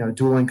your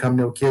dual income,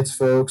 no kids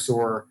folks,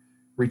 or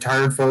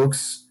retired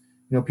folks.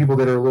 People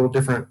that are a little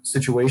different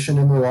situation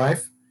in their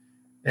life,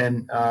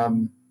 and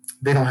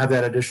they don't have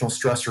that additional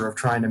stressor of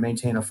trying to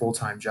maintain a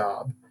full-time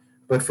job.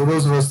 But for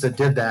those of us that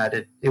did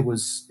that,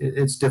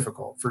 it's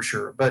difficult for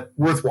sure, but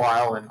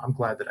worthwhile, and I'm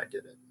glad that I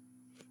did it.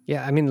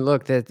 Yeah, I mean,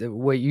 look, that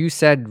what you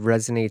said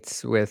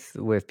resonates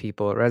with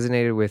people. It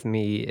resonated with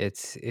me.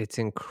 It's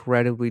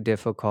incredibly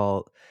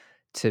difficult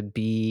to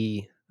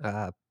be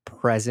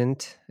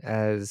present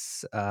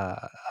as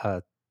a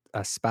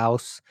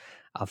spouse,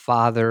 a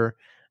father,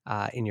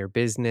 in your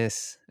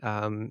business,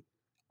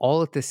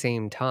 all at the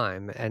same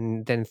time,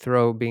 and then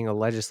throw being a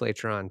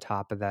legislator on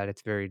top of that.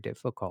 It's very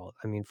difficult.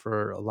 I mean,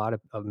 for a lot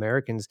of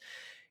Americans,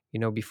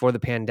 before the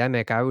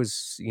pandemic, I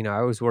was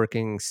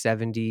working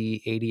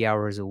 70, 80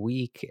 hours a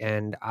week,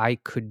 and I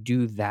could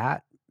do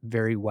that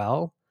very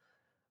well,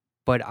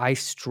 but I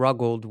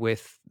struggled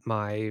with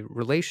my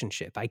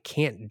relationship. I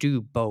can't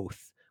do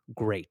both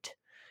great.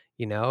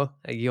 You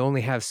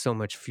only have so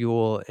much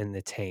fuel in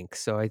the tank.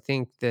 So I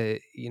think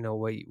that,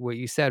 what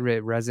you said,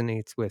 it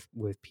resonates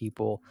with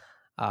people.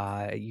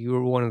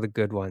 You're one of the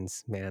good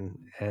ones, man.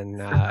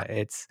 And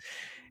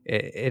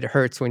it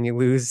hurts when you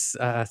lose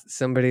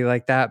somebody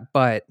like that,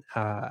 but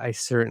I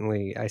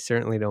certainly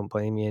don't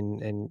blame you,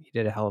 and you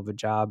did a hell of a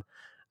job.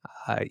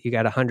 You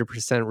got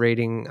 100%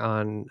 rating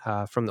on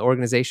from the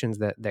organizations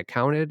that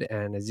counted,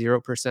 and a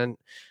 0%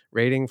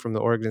 rating from the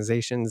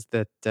organizations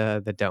that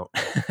don't.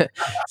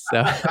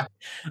 so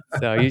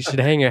so you should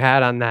hang your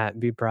hat on that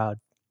and be proud.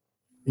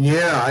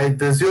 Yeah,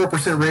 the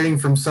 0% rating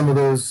from some of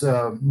those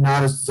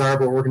not as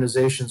desirable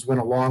organizations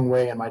went a long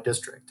way in my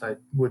district. I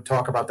would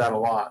talk about that a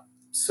lot.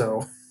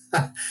 So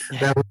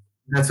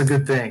that's a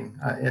good thing,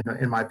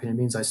 in my opinion.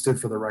 It means I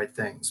stood for the right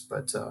things.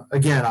 But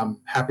again, I'm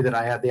happy that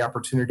I had the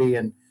opportunity,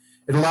 and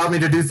it allowed me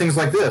to do things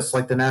like this,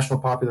 like the national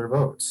popular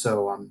vote.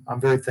 So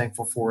I'm very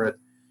thankful for it,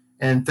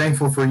 and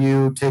thankful for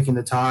you taking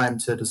the time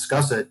to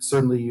discuss it.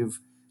 Certainly, you've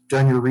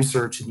done your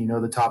research and you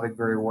know the topic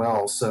very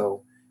well.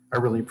 So I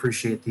really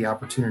appreciate the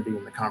opportunity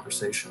and the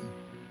conversation.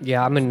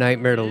 Yeah, I'm a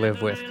nightmare to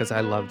live with because I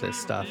love this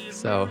stuff.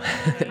 So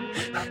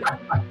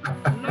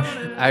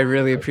I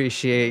really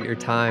appreciate your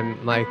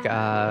time, Mike.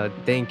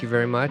 Thank you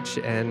very much.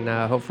 And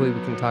hopefully we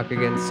can talk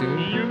again soon.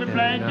 And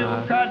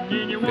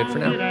good for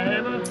now.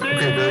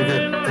 Okay, very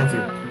good. Thank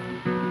you.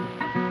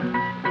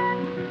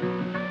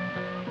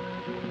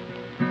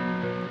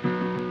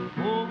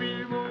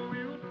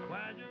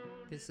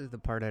 This is the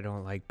part I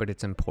don't like, but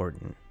it's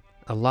important.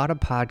 A lot of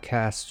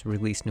podcasts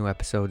release new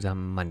episodes on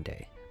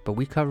Monday, but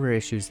we cover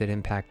issues that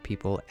impact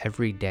people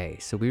every day,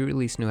 so we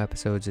release new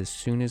episodes as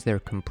soon as they're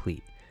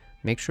complete.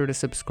 Make sure to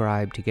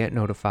subscribe to get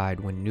notified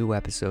when new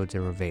episodes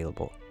are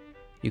available.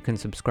 You can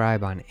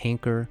subscribe on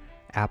Anchor,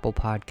 Apple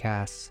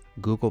Podcasts,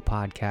 Google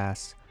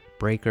Podcasts,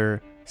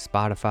 Breaker,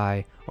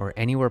 Spotify, or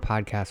anywhere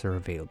podcasts are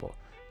available.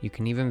 You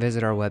can even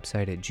visit our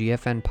website at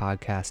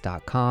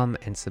gfnpodcast.com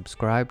and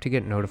subscribe to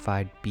get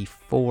notified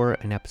before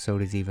an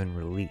episode is even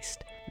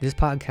released. This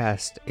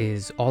podcast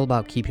is all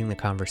about keeping the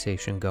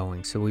conversation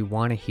going, so we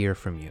want to hear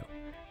from you.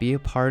 Be a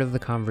part of the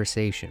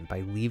conversation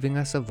by leaving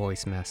us a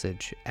voice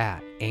message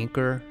at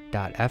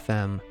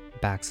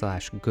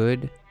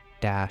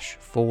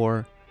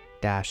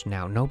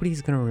anchor.fm/good-4-now.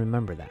 Nobody's going to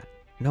remember that.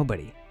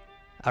 Nobody.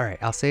 All right,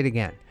 I'll say it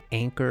again.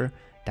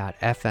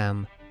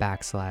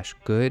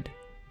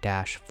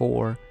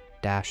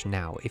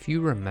 Anchor.fm/good-4-now. If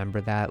you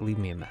remember that, leave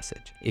me a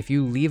message. If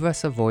you leave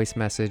us a voice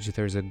message,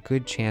 there's a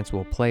good chance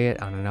we'll play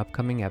it on an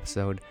upcoming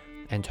episode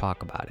and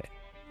talk about it.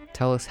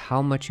 Tell us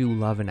how much you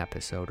love an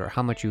episode or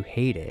how much you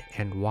hate it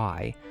and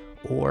why,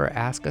 or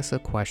ask us a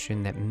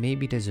question that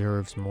maybe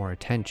deserves more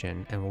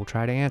attention and we'll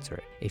try to answer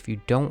it. If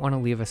you don't want to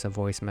leave us a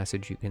voice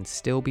message, you can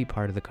still be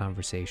part of the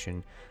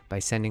conversation by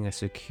sending a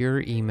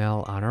secure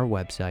email on our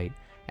website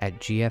at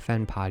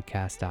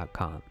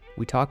gfnpodcast.com.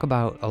 We talk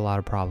about a lot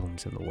of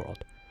problems in the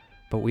world,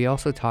 but we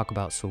also talk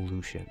about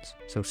solutions.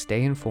 So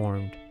stay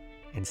informed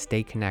and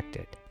stay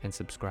connected, and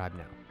subscribe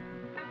now.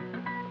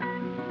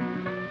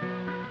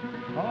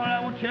 All I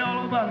want to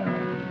tell about it.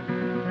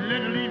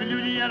 Let her leave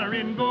Louisiana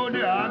and go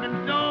to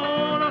Arkansas.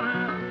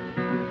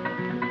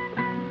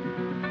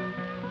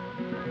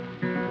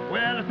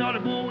 Well, I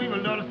started bull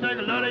weevil, lot of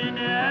cycle, lot of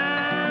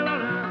Indiana.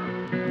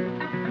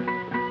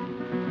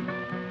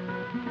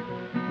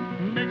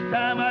 Next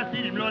time I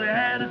see him, Lord, I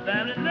had a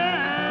family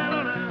now.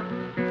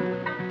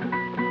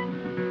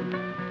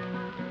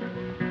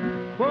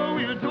 Oh,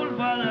 we were told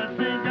about I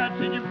think I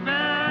take you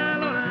back.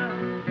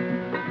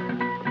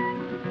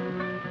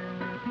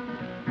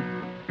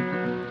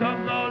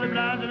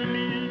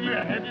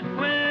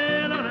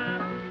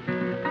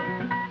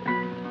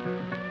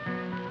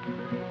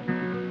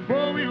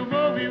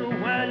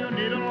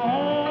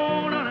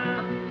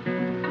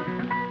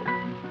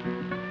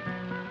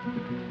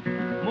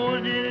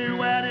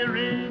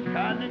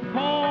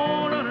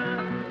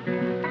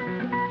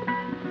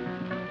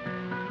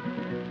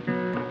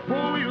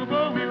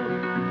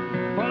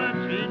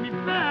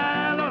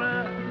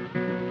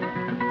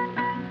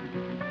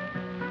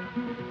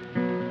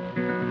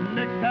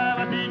 Next time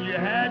I think you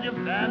had your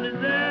family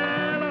there.